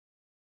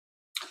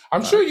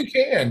 I'm sure you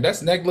can.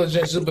 That's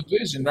negligent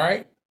supervision,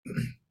 right?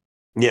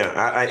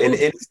 Yeah, and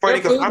it's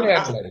funny because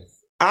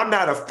I'm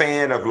not a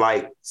fan of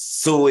like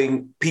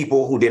suing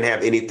people who didn't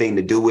have anything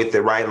to do with it,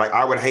 right? Like,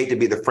 I would hate to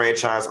be the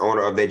franchise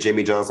owner of that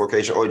Jimmy John's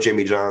location or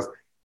Jimmy John's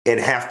and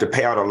have to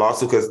pay out a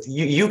lawsuit because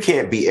you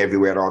can't be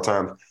everywhere at all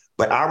times.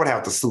 But I would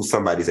have to sue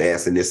somebody's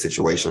ass in this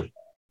situation.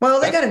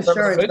 Well, they got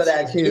insurance for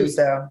that too,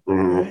 so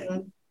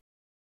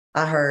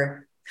I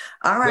heard.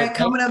 All right,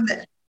 coming up.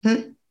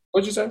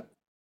 What'd you say?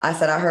 I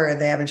said I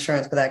heard they have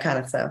insurance for that kind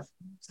of stuff.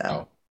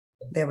 So.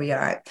 There we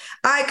are.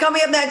 All right,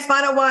 coming up next,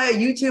 find out why a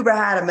YouTuber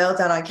had a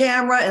meltdown on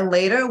camera, and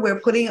later we're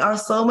putting our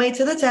soulmate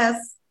to the test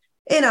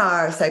in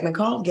our segment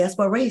called Guess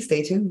What Race?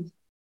 Stay tuned.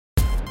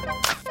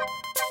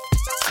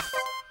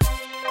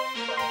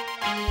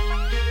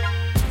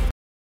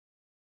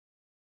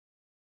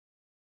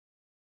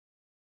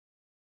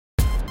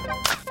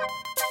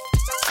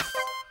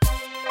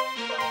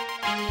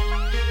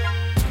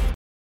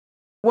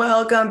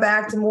 Welcome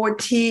back to more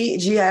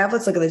TGIF.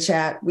 Let's look at the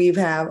chat. We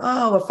have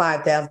over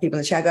 5,000 people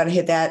in the chat. Got to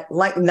hit that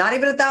like, not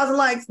even 1,000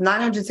 likes,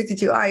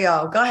 962. All right,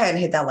 y'all, go ahead and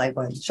hit that like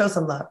button. Show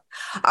some love.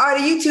 All right,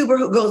 a YouTuber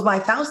who goes by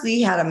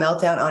Fausty had a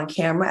meltdown on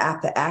camera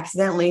after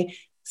accidentally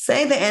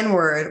saying the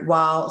N-word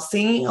while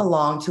singing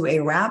along to a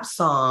rap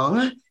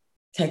song.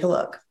 Take a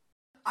look.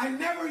 I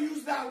never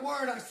use that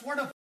word. I swear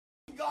to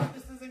God,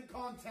 this isn't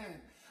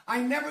content.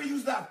 I never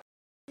use that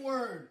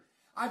word.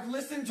 I've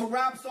listened to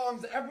rap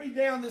songs every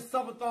day on this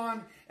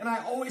subathon, and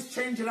I always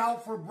change it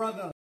out for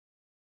brother. All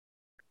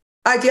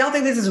right, do y'all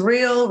think this is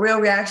real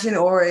reaction,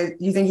 or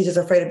you think he's just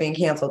afraid of being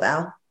canceled,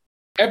 Al?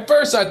 At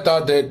first, I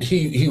thought that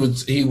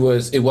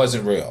it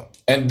wasn't real.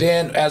 And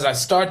then as I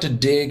start to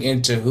dig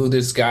into who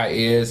this guy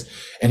is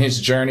and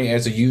his journey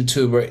as a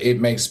YouTuber, it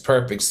makes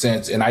perfect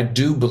sense. And I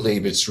do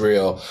believe it's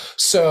real.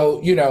 So,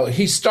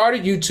 he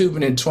started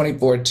YouTubing in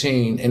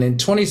 2014. And in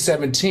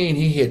 2017,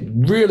 he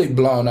had really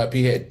blown up.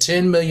 He had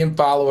 10 million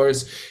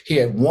followers. He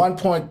had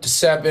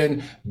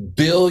 1.7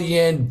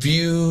 billion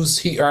views.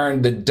 He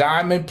earned the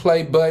Diamond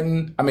Play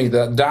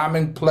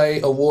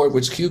Award,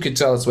 which Q could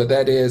tell us what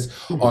that is,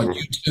 on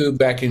YouTube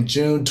back in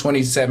June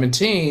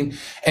 2017.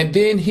 And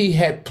then he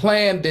had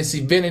planned this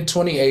event in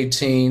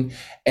 2018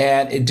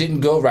 and it didn't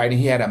go right, and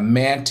he had a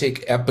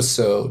manic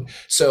episode.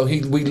 So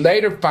we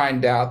later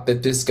find out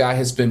that this guy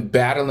has been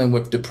battling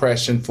with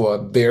depression for a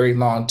very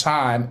long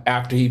time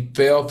after he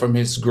fell from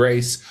his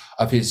grace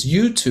of his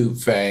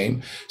YouTube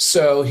fame.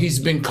 So he's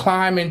been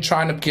climbing,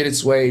 trying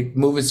to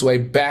move his way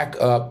back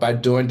up by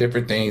doing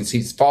different things.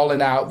 He's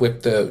fallen out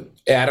with the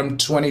Adam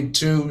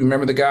 22.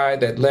 Remember the guy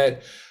that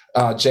let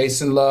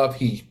Jason Love?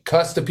 He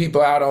cussed the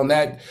people out on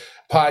that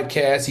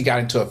podcast. He got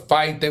into a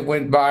fight that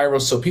went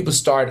viral, so people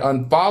started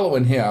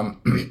unfollowing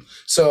him.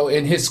 So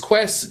in his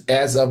quest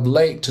as of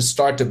late to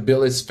start to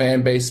build his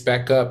fan base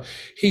back up,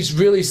 he's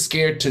really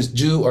scared to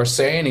do or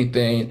say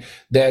anything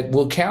that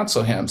will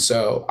cancel him.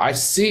 So I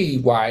see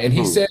why. And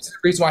he says the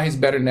reason why he's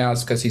better now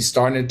is because he's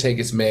starting to take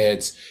his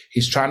meds.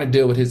 He's trying to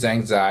deal with his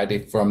anxiety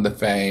from the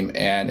fame,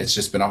 and it's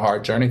just been a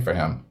hard journey for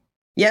him.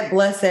 Yeah,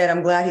 blessed.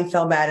 I'm glad he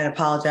felt bad and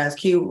apologized.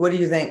 Q, what do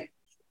you think?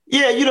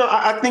 Yeah,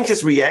 I think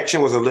his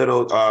reaction was a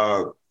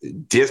little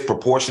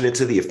disproportionate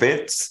to the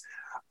offense.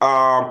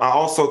 I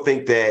also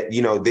think that,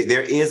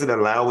 there is an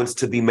allowance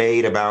to be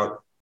made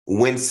about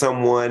when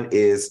someone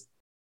is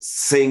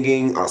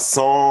singing a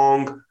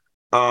song.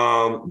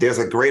 There's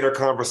a greater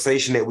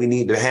conversation that we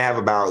need to have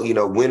about,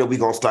 when are we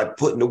going to start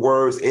putting the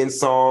words in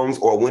songs,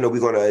 or when are we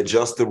going to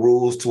adjust the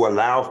rules to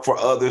allow for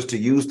others to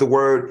use the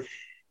word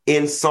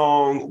in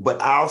song.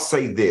 But I'll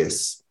say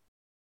this.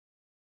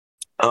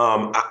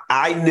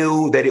 I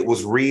knew that it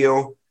was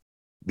real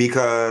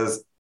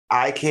because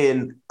I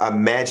can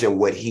imagine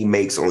what he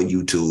makes on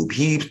YouTube.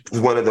 He's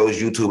one of those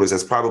YouTubers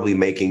that's probably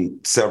making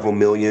several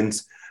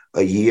millions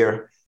a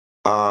year.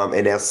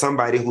 And as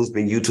somebody who's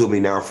been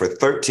YouTubing now for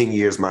 13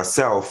 years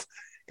myself,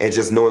 and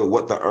just knowing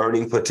what the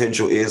earning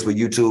potential is with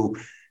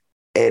YouTube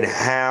and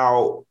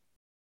how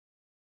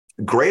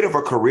great of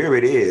a career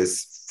it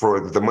is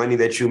for the money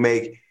that you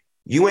make,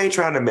 you ain't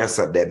trying to mess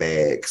up that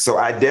bag. So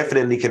I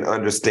definitely can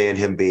understand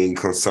him being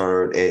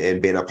concerned and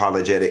being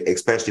apologetic,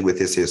 especially with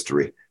his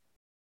history.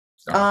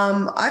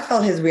 I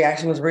felt his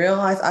reaction was real.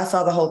 I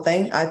saw the whole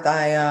thing.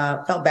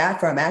 I felt bad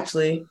for him,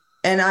 actually.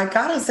 And I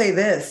gotta say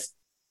this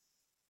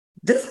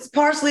is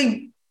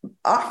partially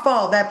our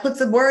fault that puts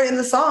the word in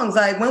the songs.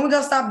 Like, when we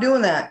gonna stop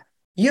doing that?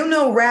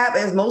 Rap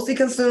is mostly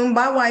consumed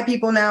by white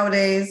people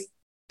nowadays.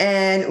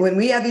 And when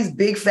we have these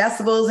big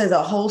festivals, there's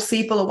a whole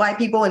sea full of white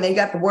people and they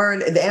got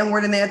the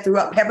N-word in there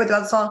pepper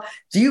throughout the song.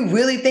 Do you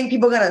really think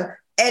people are going to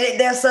edit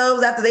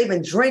themselves after they've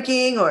been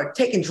drinking or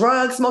taking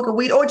drugs, smoking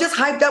weed, or just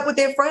hyped up with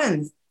their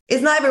friends?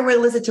 It's not even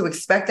realistic to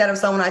expect that of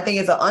someone. I think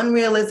it's an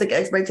unrealistic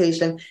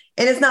expectation,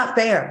 and it's not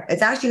fair.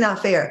 It's actually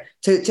not fair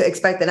to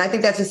expect that. And I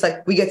think that's just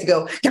like, we get to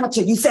go,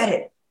 gotcha, you said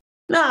it.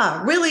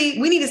 Nah, really,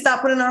 we need to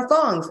stop putting our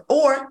songs,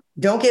 or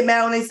don't get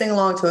mad when they sing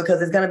along to it,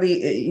 because it's going to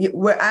be,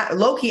 we're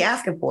low-key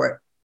asking for it.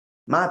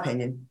 My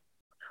opinion.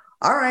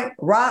 All right.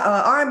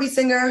 R&B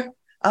singer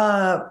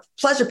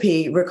Pleasure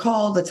P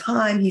recalled the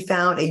time he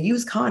found a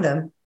used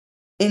condom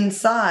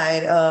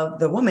inside of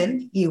the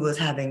woman he was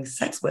having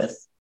sex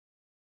with.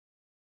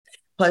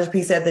 Pleasure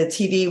P said the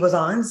TV was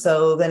on,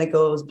 so then it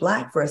goes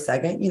black for a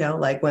second,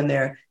 like when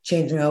they're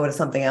changing over to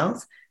something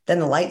else. Then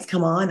the lights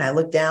come on. I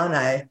looked down.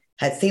 I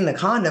had seen the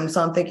condom,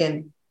 so I'm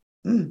thinking,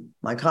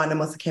 my condom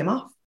must have came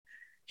off.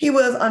 He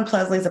was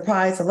unpleasantly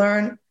surprised to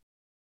learn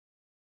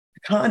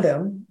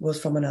condom was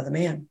from another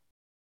man.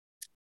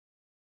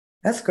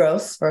 That's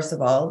gross, first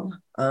of all.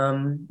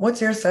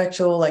 What's your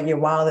your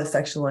wildest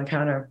sexual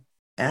encounter,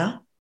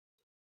 Al?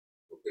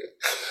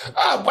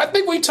 I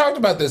think we talked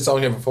about this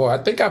on here before. I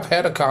think I've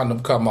had a condom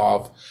come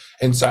off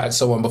inside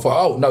someone before.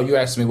 Oh, no, you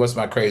asked me what's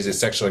my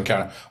craziest sexual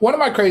encounter. One of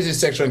my craziest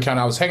sexual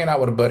encounters, I was hanging out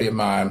with a buddy of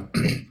mine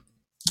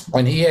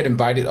when he had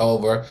invited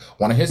over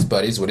one of his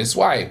buddies with his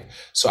wife.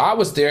 So I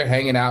was there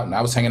hanging out, and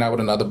I was hanging out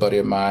with another buddy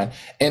of mine.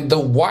 And the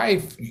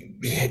wife,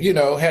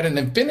 had an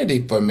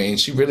affinity for me. And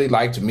she really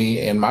liked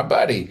me and my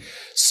buddy.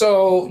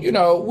 So,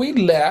 we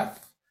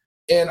left,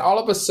 and all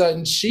of a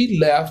sudden she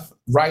left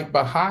right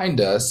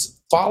behind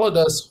us, followed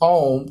us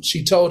home.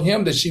 She told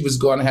him that she was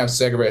going to have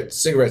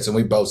cigarettes, and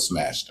we both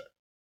smashed her.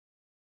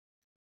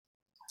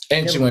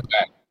 And she went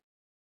back.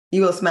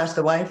 You will smash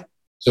the wife?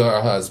 To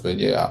her husband,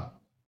 yeah.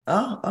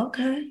 Oh,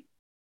 okay.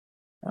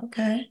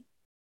 Okay.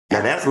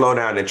 Now that's low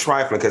down and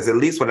trifling, because at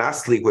least when I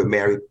sleep with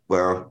married,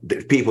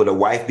 the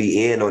wife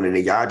be in on it,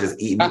 and y'all just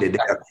eat me to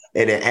death.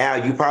 And then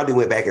Al, you probably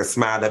went back and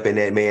smiled up in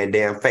that man's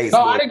damn face.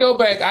 No, I didn't go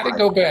back.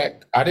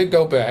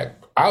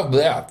 I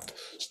left.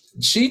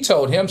 She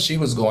told him she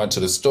was going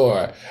to the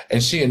store,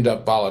 and she ended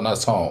up following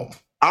us home.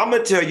 I'm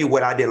going to tell you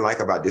what I didn't like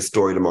about this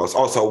story the most.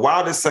 Also,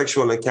 wildest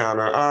sexual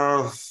encounter.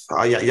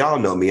 Y'all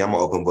know me. I'm an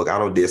open book. I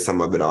don't did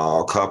some of it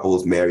all.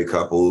 Couples, married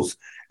couples,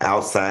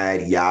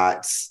 outside,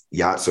 yachts.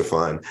 Yachts are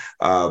fun.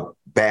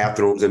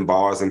 Bathrooms and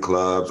bars and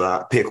clubs.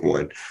 Pick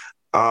one.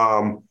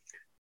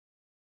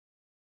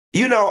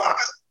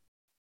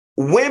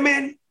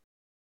 Women,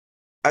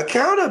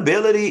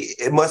 accountability,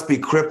 it must be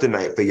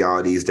kryptonite for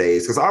y'all these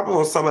days. Because I was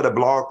on some of the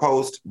blog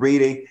posts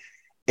reading,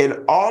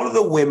 and all of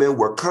the women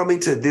were coming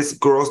to this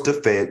girl's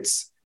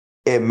defense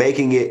and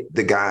making it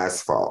the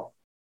guy's fault.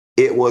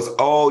 It was,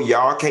 oh,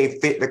 y'all can't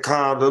fit the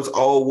condoms.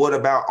 Oh, what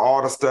about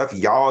all the stuff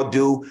y'all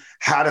do?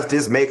 How does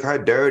this make her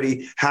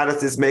dirty? How does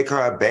this make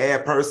her a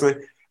bad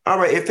person? All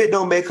right, if it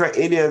don't make her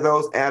any of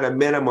those, at a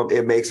minimum,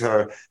 it makes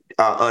her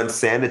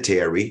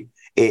unsanitary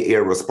and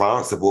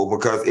irresponsible,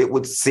 because it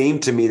would seem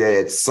to me that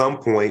at some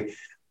point,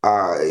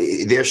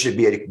 there should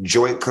be a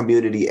joint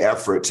community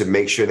effort to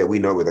make sure that we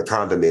know where the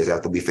condom is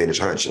after we finish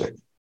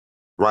hunching.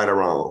 Right or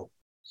wrong?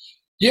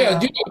 Yeah,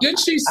 didn't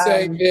she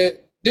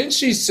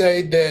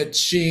say that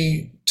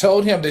she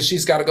told him that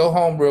she's got to go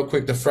home real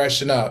quick to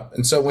freshen up?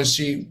 And so when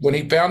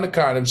he found the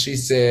condom, she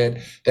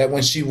said that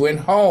when she went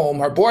home,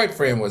 her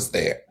boyfriend was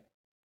there,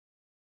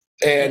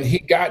 and he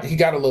got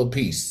a little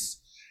piece,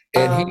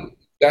 and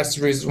that's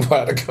the reason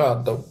why the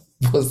condom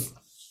was.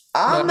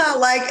 I'm not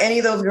like any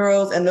of those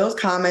girls in those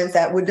comments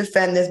that would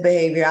defend this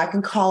behavior. I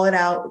can call it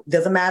out.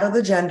 Doesn't matter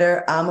the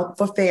gender. I'm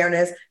for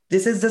fairness.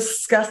 This is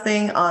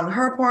disgusting on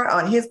her part,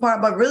 on his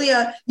part. But really,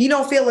 you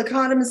don't feel a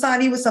condom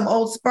inside you with some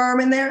old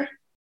sperm in there?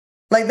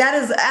 Like, that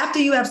is, after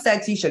you have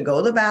sex, you should go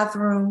to the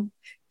bathroom,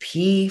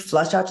 pee,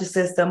 flush out your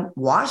system,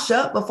 wash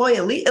up before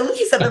you leave. At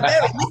least, at the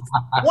very least,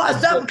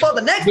 wash up before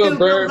the next dude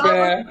comes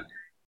over.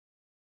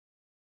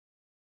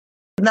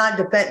 Not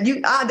defend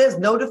you. There's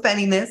no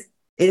defending this.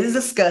 It is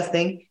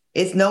disgusting.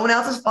 It's no one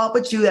else's fault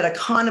but you that a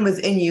condom is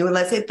in you,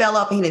 unless it fell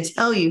off and he didn't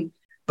tell you.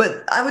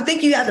 But I would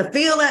think you have to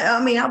feel that.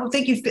 I mean, I would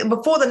think you feel,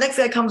 before the next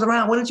guy comes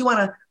around, wouldn't you want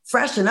to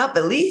freshen up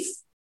at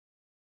least?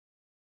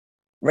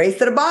 Race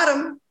to the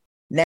bottom.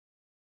 Now,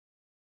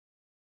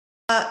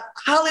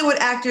 Hollywood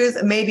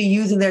actors may be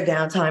using their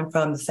downtime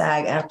from the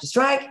SAG-AFTRA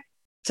strike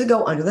to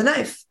go under the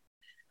knife.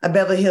 A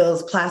Beverly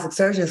Hills plastic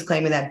surgeon is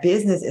claiming that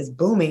business is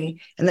booming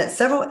and that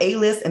several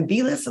A-list and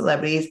B-list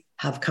celebrities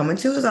have come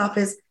into his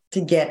office to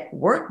get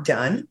work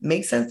done.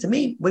 Makes sense to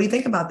me. What do you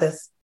think about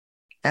this?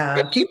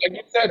 Like you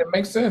said, it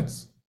makes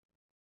sense.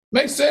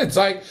 Makes sense.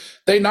 Like,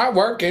 they not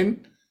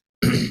working.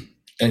 And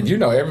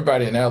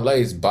everybody in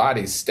LA's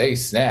bodies stay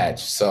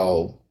snatched.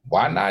 So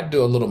why not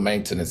do a little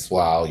maintenance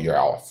while you're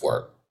off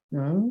work? I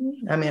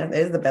mean, it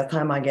is the best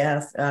time, I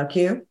guess.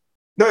 Q?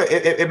 No,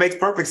 it makes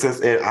perfect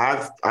sense. And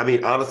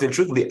honestly and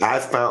truthfully,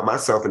 I've found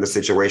myself in a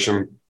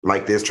situation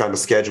like this, trying to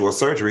schedule a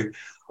surgery.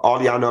 All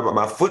y'all know about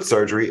my foot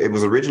surgery. It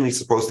was originally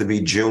supposed to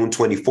be June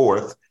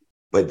 24th,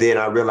 but then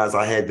I realized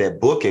I had that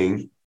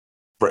booking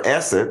for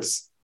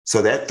Essence,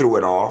 so that threw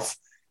it off.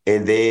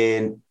 And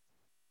then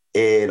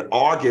in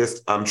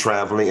August, I'm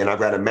traveling and I've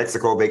got a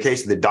Mexico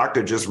vacation. The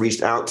doctor just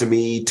reached out to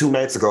me 2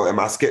 nights ago, and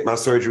my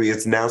surgery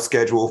is now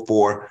scheduled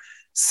for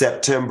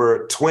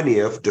September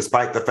 20th,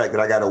 despite the fact that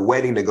I got a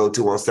wedding to go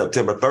to on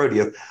September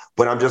 30th.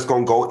 But I'm just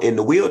going to go in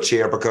the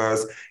wheelchair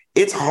because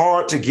it's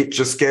hard to get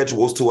your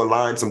schedules to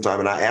align sometime.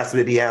 And I asked him,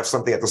 did he have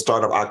something at the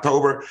start of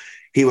October?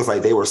 He was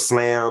like, they were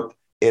slammed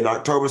in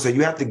October. So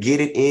you have to get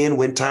it in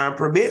when time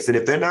permits. And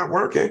if they're not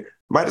working,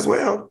 might as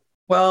well.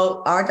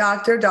 Well, our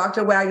doctor,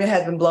 Dr. Wagner,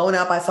 has been blowing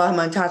up. I saw him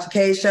on Tasha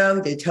K's show.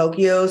 He did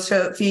Tokyo's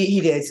feet.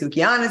 He did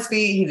Sukiyana's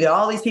feet. He did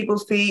all these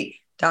people's feet.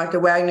 Dr.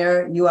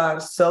 Wagner, you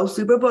are so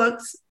super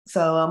booked.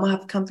 So I'm going to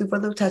have to come through for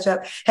the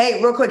touch-up.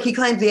 Hey, real quick, he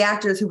claims the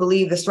actors who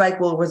believe the strike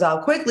will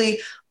resolve quickly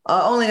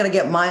are only going to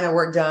get minor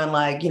work done,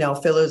 like,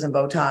 fillers and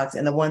Botox.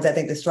 And the ones that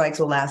think the strikes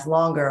will last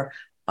longer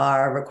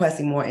are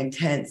requesting more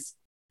intense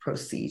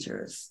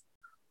procedures.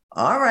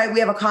 All right, we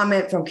have a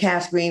comment from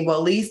Cash Green. Well,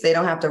 at least they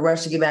don't have to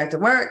rush to get back to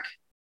work.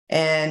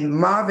 And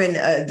Marvin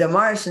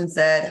DeMartian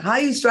said, how are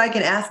you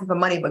striking, asking for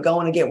money, but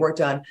going to get work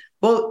done?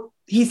 Well,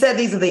 he said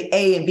these are the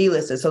A and B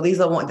listers. So these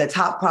are the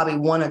top probably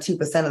 1 or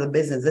 2% of the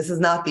business. This is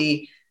not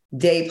the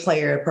day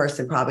player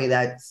person probably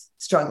that's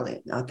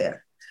struggling out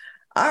there.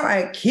 All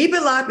right, keep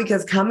it locked,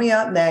 because coming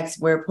up next,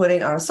 we're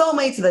putting our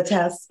soulmate to the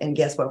test and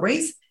guess what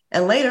race?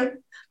 And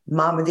later,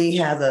 Mama D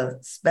has a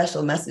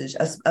special message,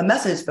 a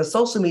message for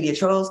social media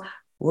trolls.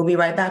 We'll be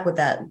right back with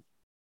that.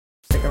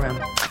 Stick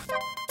around.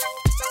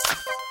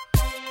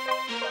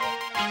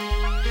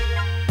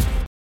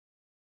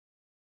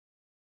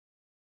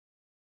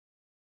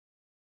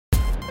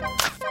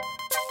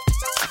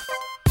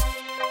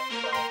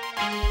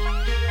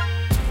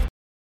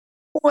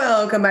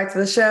 Welcome back to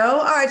the show.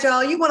 All right,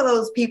 y'all, you one of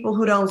those people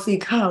who don't see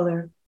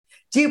color.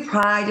 Do you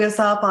pride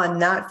yourself on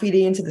not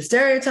feeding into the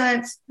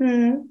stereotypes?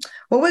 Well,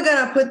 we're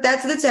going to put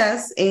that to the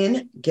test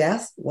in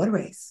Guess What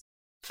Race?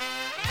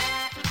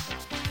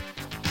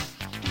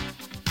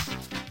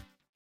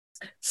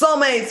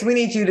 Soulmates, we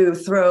need you to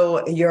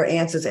throw your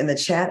answers in the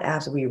chat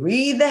after we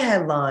read the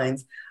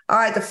headlines. All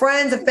right, the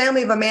friends and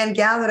family of a man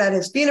gathered at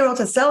his funeral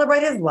to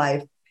celebrate his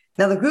life.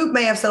 Now, the group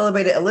may have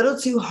celebrated a little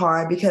too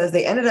hard because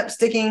they ended up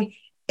sticking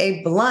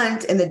a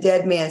blunt in the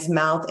dead man's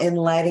mouth and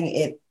lighting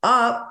it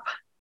up.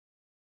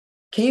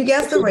 Can you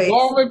guess the race?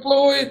 Embalming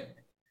fluid?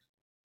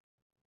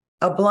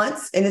 A blunt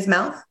in his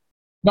mouth?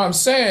 No, I'm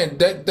saying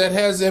that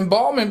has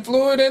embalming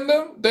fluid in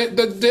them.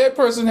 The dead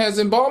person has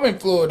embalming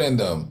fluid in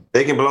them.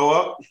 They can blow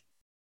up.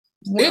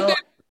 Well,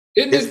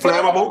 it's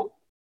flammable.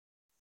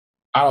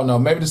 I don't know.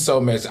 Maybe the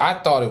soul mess. I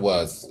thought it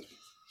was.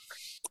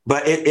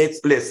 But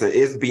it's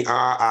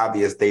beyond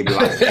obvious they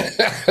black.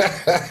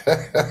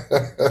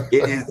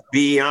 It is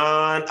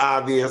beyond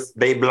obvious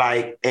they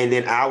black. And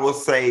then I will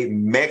say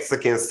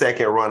Mexican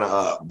second runner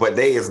up, but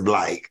they is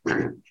black.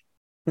 I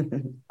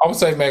would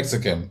say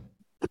Mexican.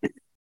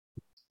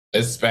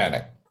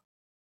 Hispanic.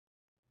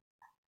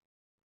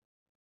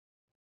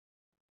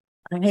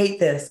 I hate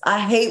this. I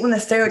hate when the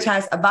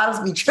stereotypes about us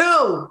be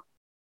true.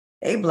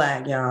 They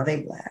black, y'all.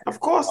 They black.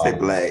 Of course they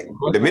black.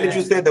 The minute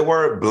you said the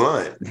word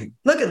blunt.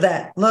 Look at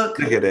that. Look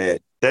at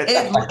that.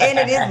 And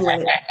it is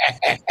lit.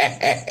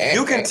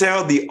 You can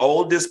tell the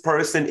oldest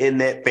person in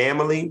that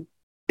family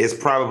is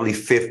probably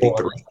 53.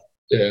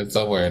 Yeah,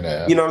 somewhere in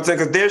there. You know what I'm saying?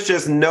 Because there's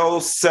just no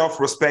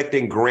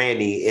self-respecting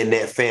granny in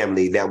that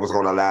family that was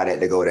going to allow that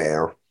to go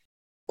down.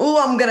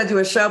 Oh, I'm going to do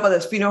a show about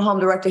this funeral home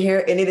director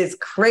here, and it is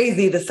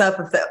crazy the stuff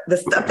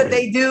that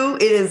they do.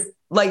 It is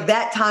like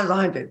that times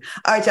 100.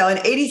 All right, y'all. An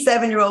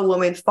 87-year-old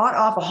woman fought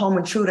off a home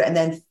intruder and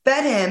then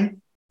fed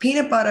him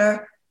peanut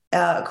butter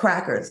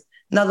crackers.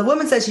 Now, the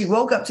woman said she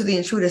woke up to the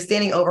intruder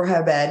standing over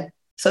her bed,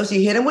 so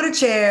she hit him with a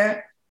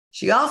chair.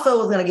 She also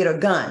was going to get her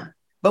gun.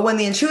 But when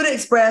the intruder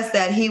expressed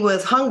that he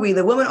was hungry,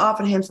 the woman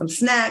offered him some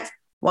snacks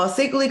while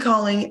secretly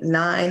calling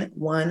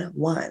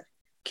 911.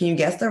 Can you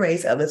guess the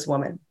race of this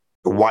woman?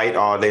 White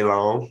all day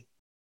long.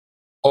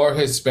 Or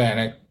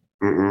Hispanic.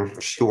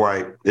 She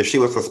white. If she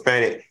was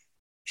Hispanic,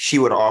 she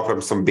would have offered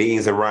him some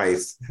beans and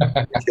rice.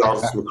 She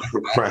offered some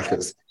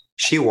crackers.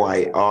 She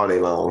white all day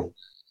long.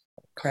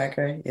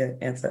 Cracker, yeah,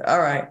 answer. All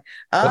right.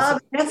 The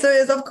answer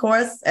is, of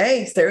course,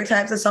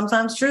 stereotypes are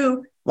sometimes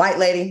true. White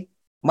lady.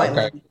 White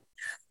lady.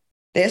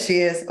 There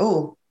she is.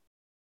 Ooh.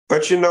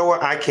 But you know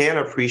what? I can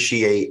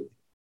appreciate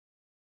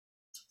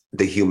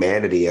the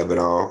humanity of it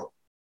all.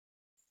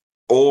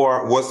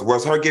 Or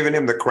was her giving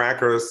him the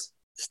crackers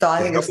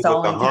starting with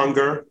the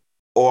hunger,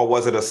 or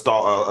was it a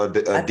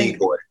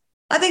decoy?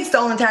 I think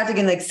stolen tactic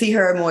and like see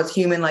her more as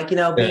human, like,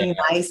 being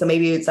nice. So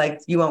maybe it's like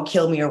you won't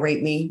kill me or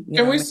rape me.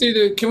 Can we see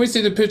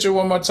the picture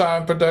one more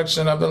time?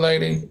 Production of the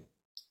lady.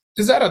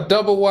 Is that a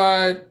double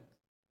wide?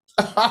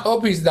 I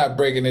hope he's not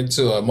breaking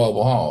into a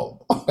mobile home.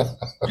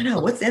 I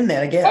know what's in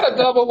there again. That's a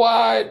double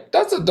wide.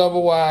 That's a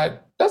double wide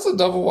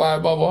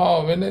mobile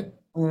home, isn't it?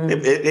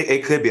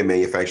 It could be a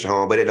manufactured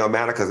home, but it don't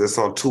matter because it's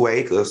on 2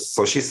 acres.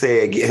 So she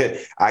said,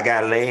 I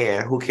got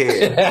land. Who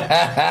cares?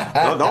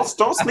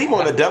 don't sleep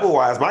on the double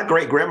wides. My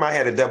great grandma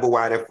had a double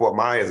wide in Fort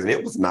Myers, and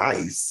it was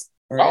nice.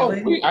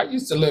 Really? Oh, I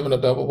used to live in a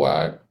double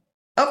wide.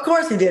 Of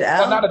course you did,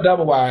 Al. Well, not a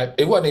double wide.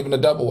 It wasn't even a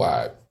double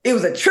wide. It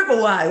was a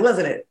triple wide,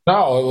 wasn't it?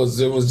 No, it was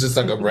just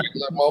like a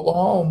regular mobile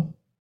home.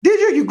 Did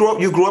you? You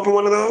grew up in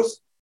one of those?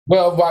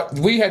 Well,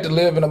 we had to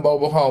live in a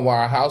mobile home while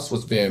our house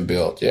was being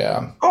built.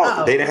 Yeah.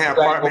 Oh, they didn't have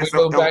apartments.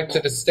 When we moved back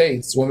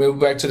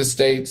to the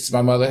States,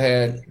 my mother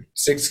had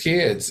 6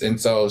 kids, and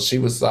so she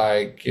was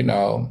like,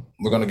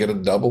 we're gonna get a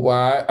double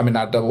wide. I mean,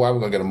 not double wide. We're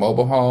gonna get a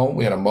mobile home.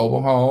 We had a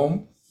mobile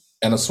home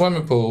and a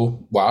swimming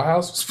pool while our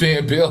house was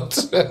being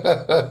built.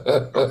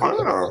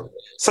 Wow.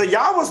 So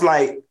y'all was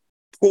like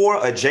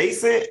poor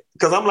adjacent,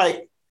 because I'm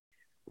like,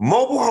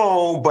 mobile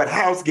home, but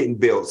house getting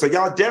built. So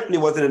y'all definitely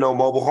wasn't in no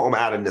mobile home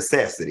out of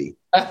necessity.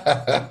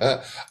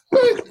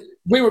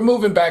 We were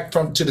moving back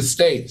to the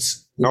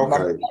States.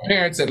 Okay. My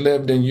parents had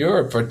lived in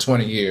Europe for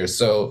 20 years.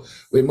 So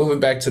we're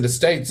moving back to the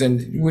States,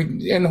 and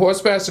we in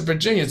Horse Pasture,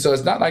 Virginia. So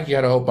it's not like you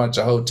had a whole bunch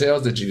of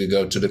hotels that you could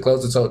go to. The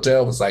closest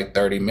hotel was like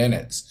 30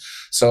 minutes.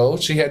 So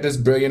she had this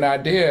brilliant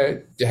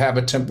idea to have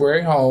a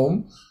temporary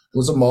home. It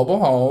was a mobile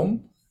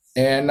home,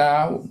 and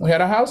we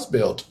had a house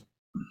built.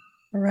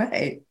 All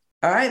right.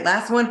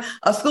 Last one.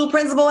 A school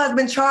principal has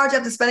been charged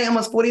after spending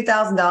almost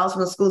 $40,000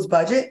 from the school's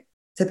budget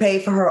to pay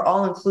for her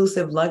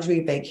all-inclusive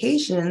luxury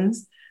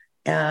vacations.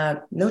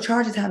 No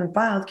charges have been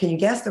filed. Can you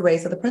guess the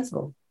race of the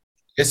principal?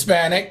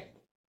 Hispanic.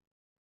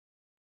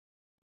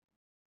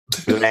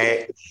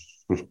 Black.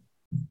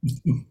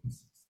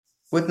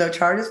 With no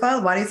charges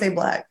filed? Why do you say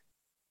black?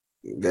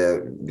 She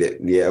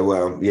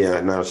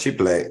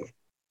black.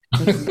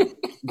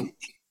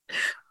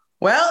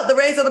 Well, the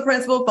race of the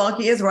principal,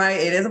 Funky is right.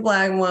 It is a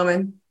black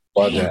woman.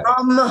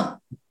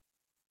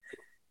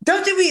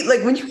 Don't you be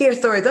like, when you hear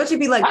stories, don't you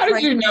be like, how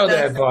did you know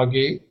that,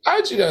 Funky? How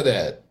did you know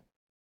that?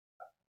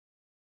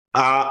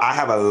 I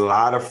have a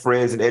lot of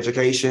friends in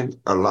education,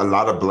 a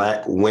lot of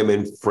Black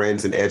women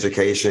friends in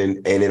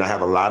education. And then I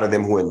have a lot of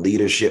them who are in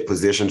leadership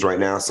positions right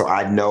now. So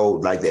I know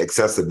like the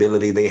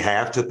accessibility they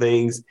have to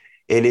things.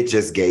 And it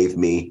just gave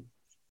me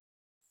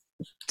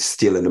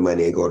stealing the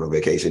money and going on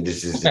vacation.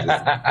 That's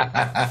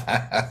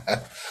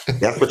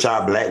what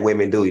y'all black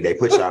women do. They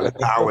put y'all in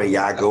power and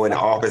y'all go in the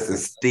office and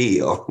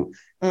steal.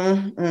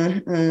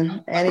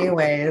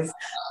 Anyways,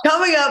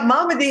 coming up,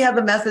 Mama D has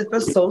a message for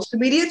social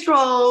media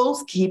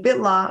trolls. Keep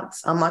it locked.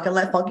 I'm not going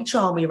to let Funky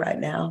troll me right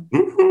now.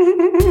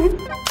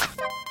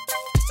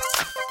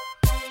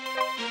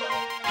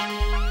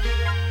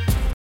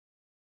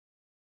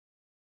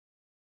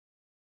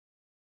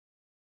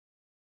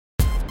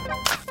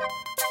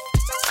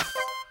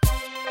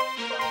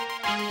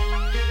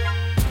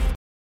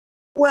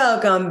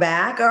 Welcome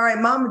back. All right,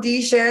 Mama D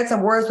shared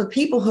some words with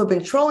people who've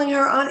been trolling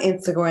her on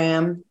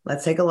Instagram.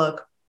 Let's take a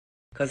look.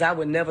 Because I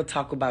would never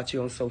talk about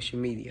you on social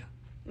media.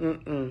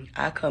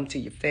 I come to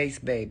your face,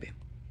 baby.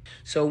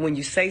 So when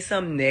you say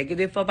something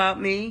negative about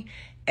me,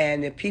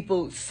 and if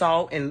people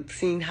saw and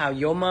seen how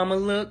your mama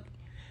looked,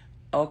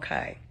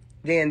 okay,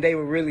 then they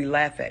would really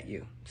laugh at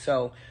you.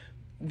 So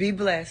be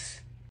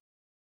blessed.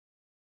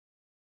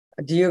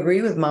 Do you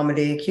agree with Mama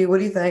D? Q, what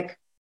do you think?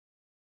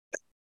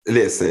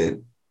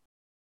 Listen.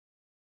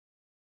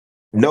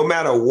 No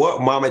matter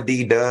what Mama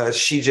D does,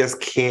 she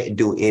just can't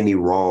do any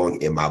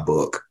wrong in my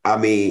book. I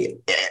mean,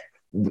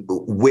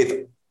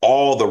 with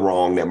all the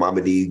wrong that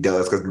Mama D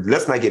does, because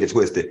let's not get it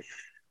twisted.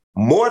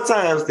 More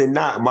times than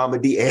not, Mama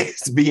D has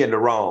to be in the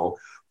wrong.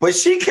 But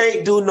she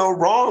can't do no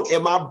wrong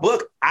in my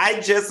book. I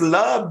just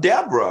love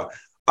Deborah.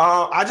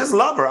 I just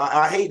love her.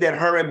 I hate that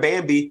her and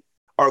Bambi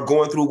are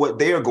going through what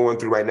they are going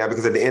through right now,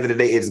 because at the end of the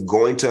day, it's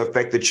going to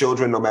affect the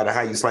children no matter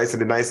how you slice it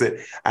and dice it.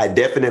 I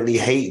definitely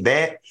hate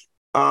that.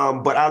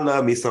 But I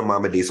love me some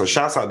Mama D. So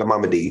shouts out to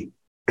Mama D.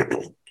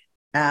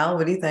 Al,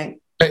 what do you think?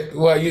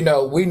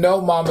 Well, we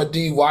know Mama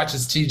D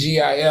watches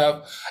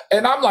TGIF,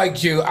 and I'm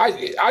like you.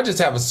 I just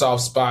have a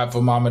soft spot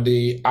for Mama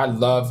D. I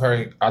love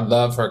her. I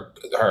love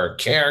her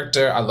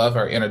character. I love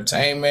her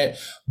entertainment.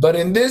 But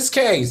in this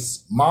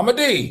case, Mama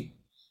D,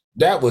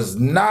 that was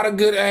not a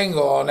good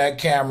angle on that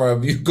camera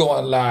of you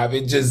going live.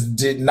 It just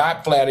did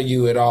not flatter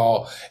you at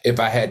all, if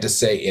I had to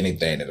say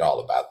anything at all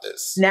about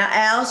this. Now,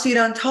 Al, she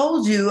done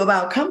told you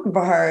about coming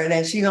for her, and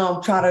then she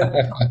gonna try to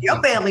get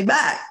your family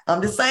back.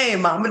 I'm just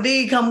saying, Mama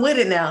D, come with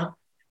it now.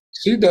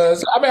 She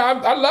does. I mean,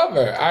 I love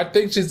her. I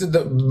think she's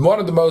one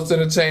of the most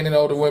entertaining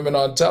older women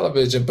on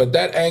television. But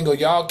that angle,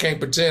 y'all can't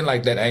pretend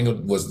like that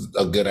angle was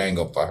a good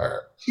angle for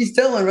her. She's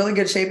still in really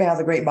good shape and has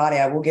a great body.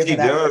 I will give her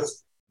that.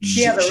 Does.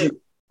 She has a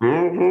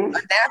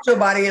natural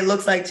body, it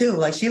looks like, too.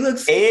 Like, she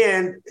looks...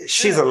 And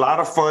she's a lot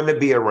of fun to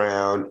be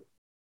around.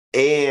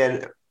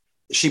 And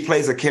she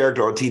plays a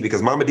character on TV,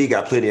 because Mama D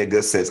got plenty of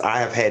good sense. I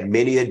have had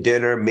many a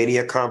dinner, many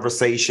a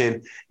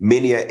conversation,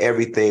 many a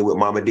everything with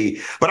Mama D.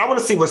 But I want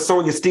to see what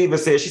Sonia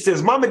Stevens says. She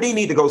says, Mama D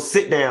need to go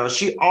sit down.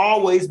 She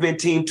always been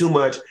team too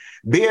much.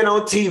 Being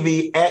on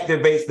TV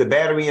activates the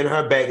battery in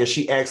her back, and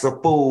she acts a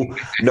fool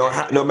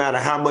no matter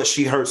how much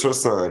she hurts her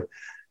son.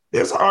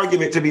 There's an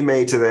argument to be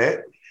made to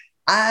that.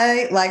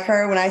 I like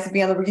her. When I used to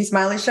be on the Ricky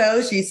Smiley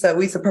show,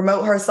 we used to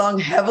promote her song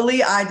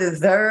heavily, I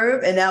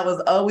Deserve. And that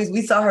was always,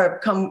 we saw her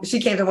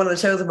she came to one of the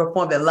shows and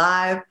performed it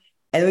live.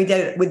 And we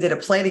did a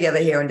play together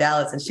here in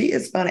Dallas. And she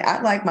is funny.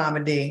 I like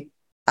Mama D.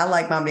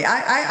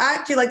 I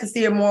actually like to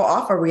see her more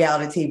off of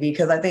reality TV,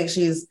 because I think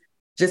she's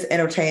just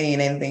entertaining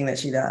in anything that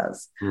she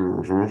does.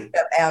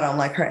 Al don't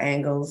like her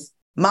angles.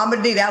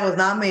 Mama D, that was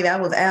not me.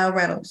 That was Al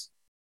Reynolds.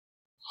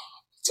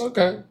 It's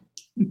okay.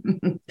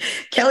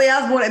 Kelly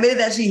Osbourne admitted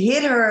that she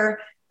hid her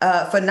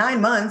for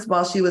 9 months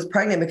while she was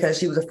pregnant because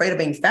she was afraid of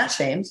being fat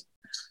shamed.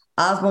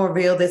 Osbourne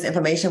revealed this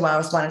information while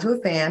responding to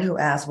a fan who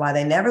asked why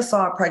they never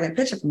saw a pregnant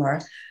picture from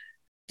her.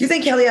 Do you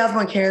think Kelly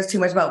Osbourne cares too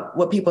much about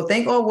what people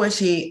think, or was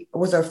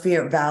her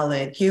fear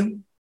valid, Q?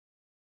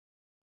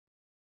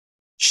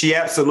 She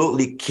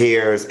absolutely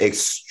cares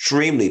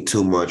extremely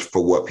too much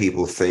for what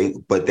people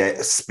think, but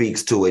that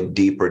speaks to a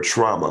deeper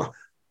trauma.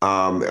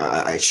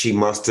 She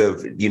must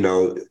have,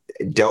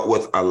 dealt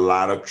with a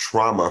lot of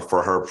trauma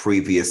for her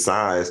previous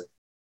size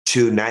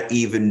to not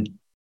even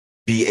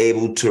be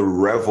able to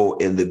revel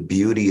in the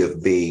beauty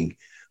of being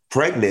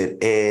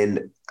pregnant.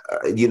 And,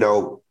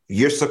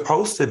 you're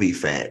supposed to be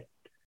fat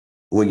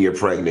when you're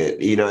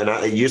pregnant,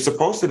 and you're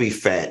supposed to be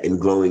fat and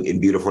glowing and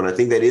beautiful. And I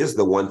think that is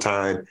the one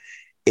time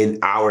in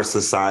our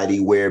society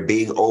where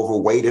being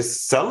overweight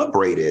is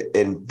celebrated.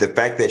 And the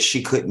fact that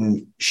she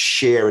couldn't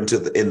share in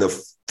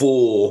the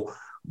full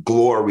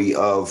glory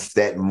of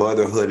that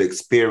motherhood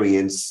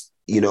experience,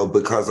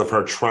 because of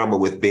her trauma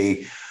with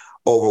being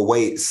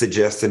overweight,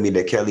 suggests to me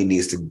that Kelly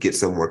needs to get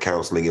some more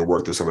counseling and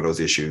work through some of those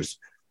issues.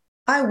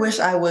 I wish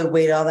I would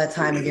wait all that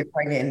time to get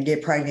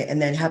pregnant and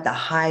then have to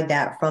hide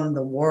that from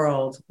the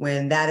world,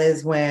 when that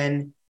is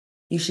when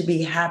you should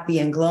be happy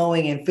and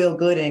glowing and feel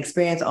good and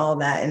experience all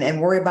that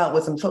and worry about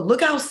what's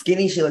look how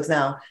skinny she looks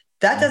now.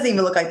 That doesn't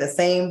even look like the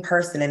same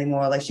person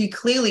anymore. Like, she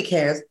clearly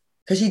cares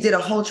because she did a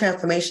whole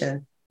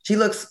transformation. She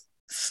looks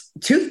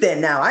too thin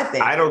now, I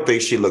think. I don't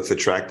think she looks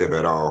attractive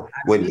at all.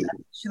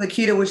 She looked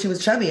cuter when she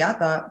was chubby, I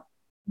thought.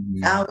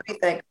 Al, what do you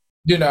think?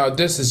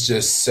 This is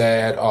just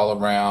sad all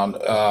around.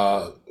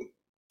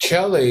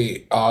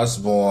 Kelly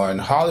Osbourne,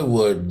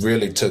 Hollywood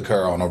really took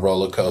her on a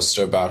roller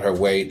coaster about her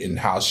weight and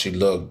how she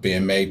looked,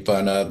 being made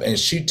fun of. And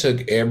she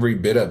took every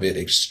bit of it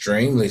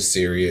extremely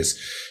serious.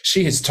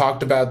 She has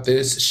talked about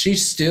this. She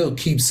still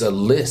keeps a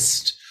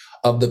list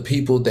of the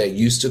people that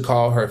used to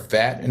call her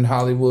fat in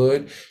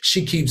Hollywood.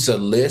 She keeps a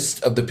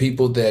list of the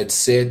people that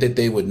said that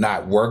they would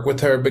not work with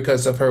her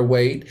because of her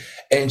weight.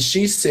 And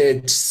she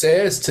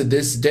says to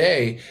this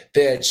day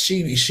that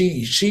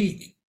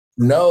she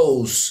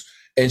knows,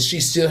 and she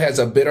still has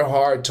a bitter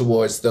heart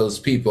towards those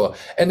people.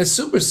 And the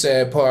super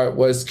sad part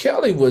was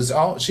Kelly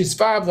she's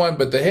 5'1",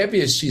 but the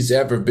heaviest she's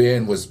ever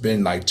been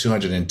like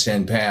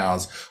 210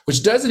 pounds,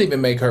 which doesn't even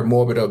make her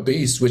morbid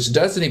obese, which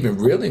doesn't even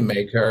really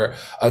make her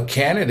a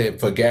candidate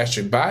for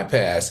gastric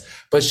bypass.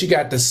 But she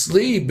got the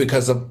sleeve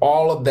because of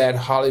all of that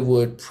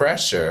Hollywood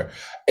pressure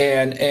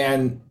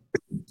and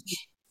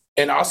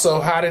also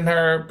hiding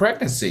her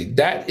pregnancy.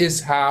 That is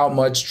how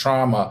much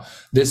trauma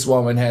this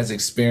woman has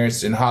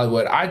experienced in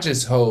Hollywood. I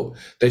just hope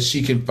that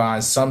she can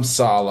find some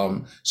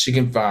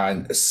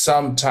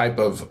type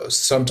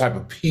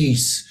of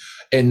peace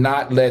and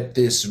not let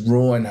this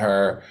ruin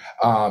her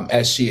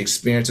as she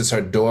experiences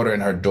her daughter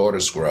and her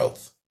daughter's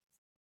growth.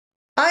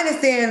 I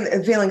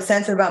understand feeling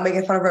sensitive about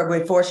making fun of her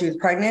before she was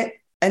pregnant.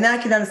 And I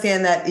can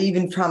understand that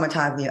even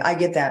traumatizing you. I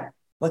get that.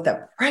 But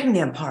the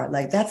pregnant part,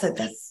 like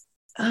Davis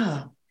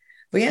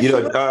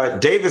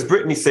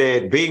Brittany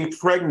said being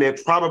pregnant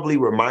probably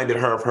reminded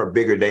her of her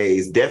bigger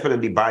days,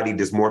 definitely body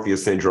dysmorphia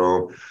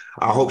syndrome.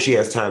 I hope she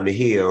has time to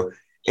heal.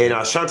 And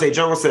Shantae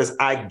Jones says,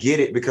 I get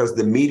it because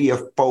the media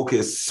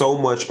focused so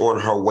much on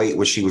her weight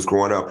when she was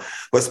growing up.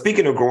 But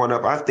speaking of growing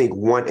up, I think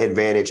one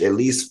advantage, at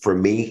least for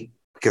me,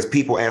 because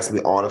people ask me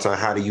all the time,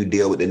 how do you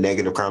deal with the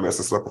negative comments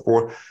and stuff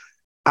before?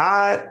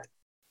 I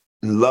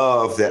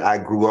love that I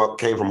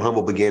came from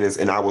humble beginnings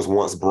and I was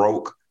once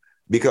broke,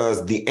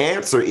 because the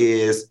answer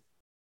is,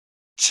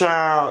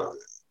 child,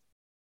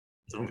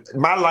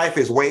 my life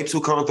is way too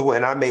comfortable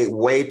and I made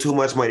way too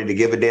much money to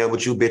give a damn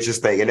what you bitches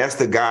think. And that's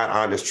the God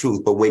honest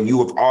truth. But when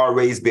you have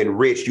always been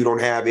rich, you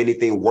don't have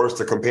anything worse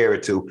to compare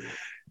it to.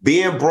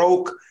 Being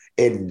broke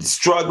and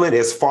struggling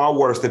is far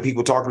worse than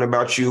people talking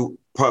about you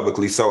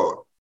publicly.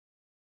 So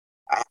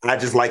I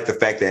just like the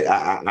fact that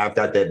I've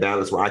got that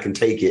balance where I can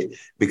take it,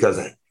 because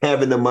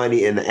having the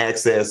money and the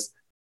access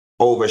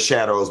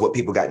overshadows what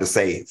people got to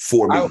say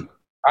for me.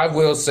 I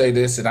will say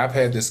this, and I've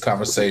had this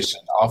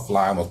conversation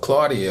offline with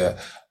Claudia.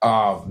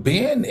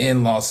 Being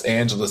in Los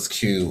Angeles,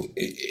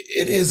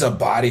 it is a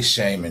body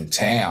shaming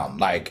town.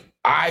 Like,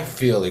 I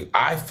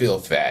feel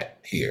fat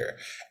here.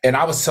 And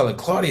I was telling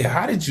Claudia,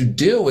 how did you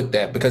deal with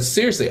that? Because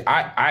seriously,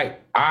 I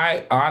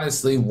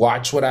honestly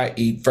watch what I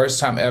eat. First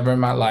time ever in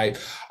my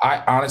life.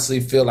 I honestly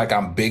feel like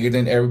I'm bigger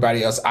than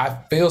everybody else. I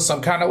feel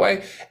some kind of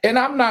way. And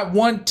I'm not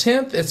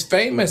 1/10 as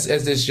famous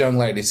as this young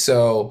lady.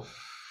 So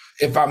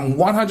if I'm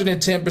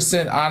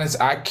 110%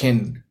 honest, I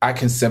can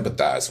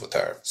sympathize with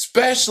her,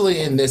 especially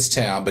in this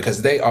town,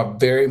 because they are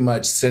very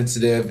much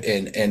sensitive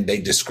and they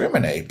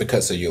discriminate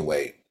because of your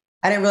weight.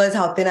 I didn't realize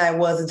how thin I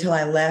was until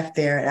I left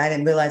there. And I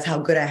didn't realize how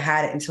good I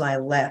had it until I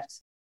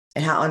left,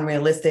 and how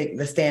unrealistic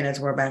the standards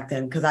were back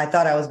then. Because I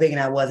thought I was big and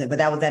I wasn't, but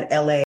that was at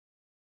LA.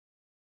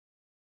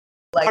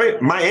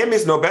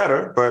 Miami's no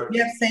better, but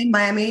yeah, same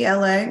Miami,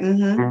 LA.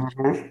 Mm-hmm.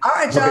 Mm-hmm. All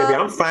right, y'all. Baby,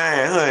 I'm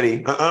fine,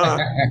 honey.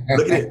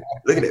 Look at it.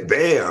 Look at it.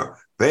 Bam,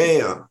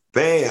 bam,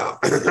 bam.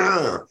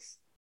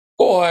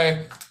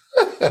 Boy.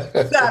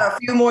 Got a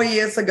few more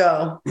years to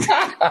go.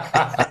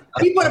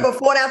 He put a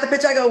before and after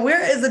picture. I go,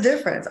 where is the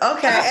difference?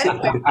 Okay.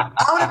 Anyway,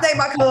 I want to thank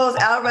my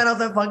co-hosts Al Reynolds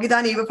and Funky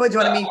Dineva for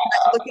joining me.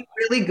 Looking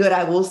really good,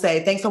 I will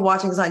say. Thanks for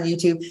watching us on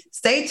YouTube.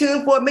 Stay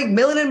tuned for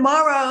McMillan and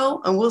Morrow,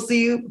 and we'll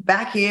see you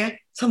back here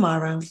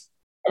tomorrow.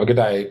 Have a good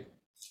night.